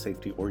 completeness,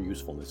 safety, or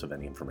usefulness of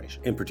any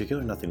information. In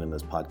particular, nothing in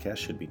this podcast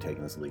should be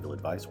taken as legal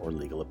advice or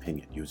legal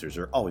opinion. Users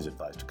are always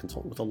advised to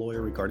consult with a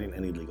lawyer regarding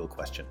any legal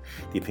question.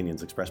 The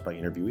opinions expressed by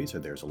interviewees are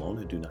theirs alone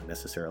and do not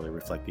necessarily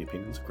reflect the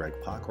opinions of Greg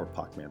Pak or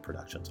Pacman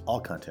Productions.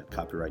 All content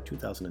copyright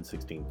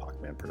 2016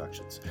 Pacman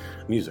Productions.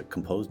 Music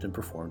composed and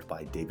performed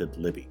by David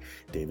Libby.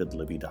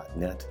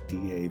 DavidLibby.net,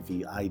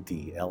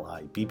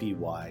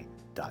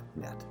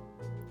 DavidLibby.net.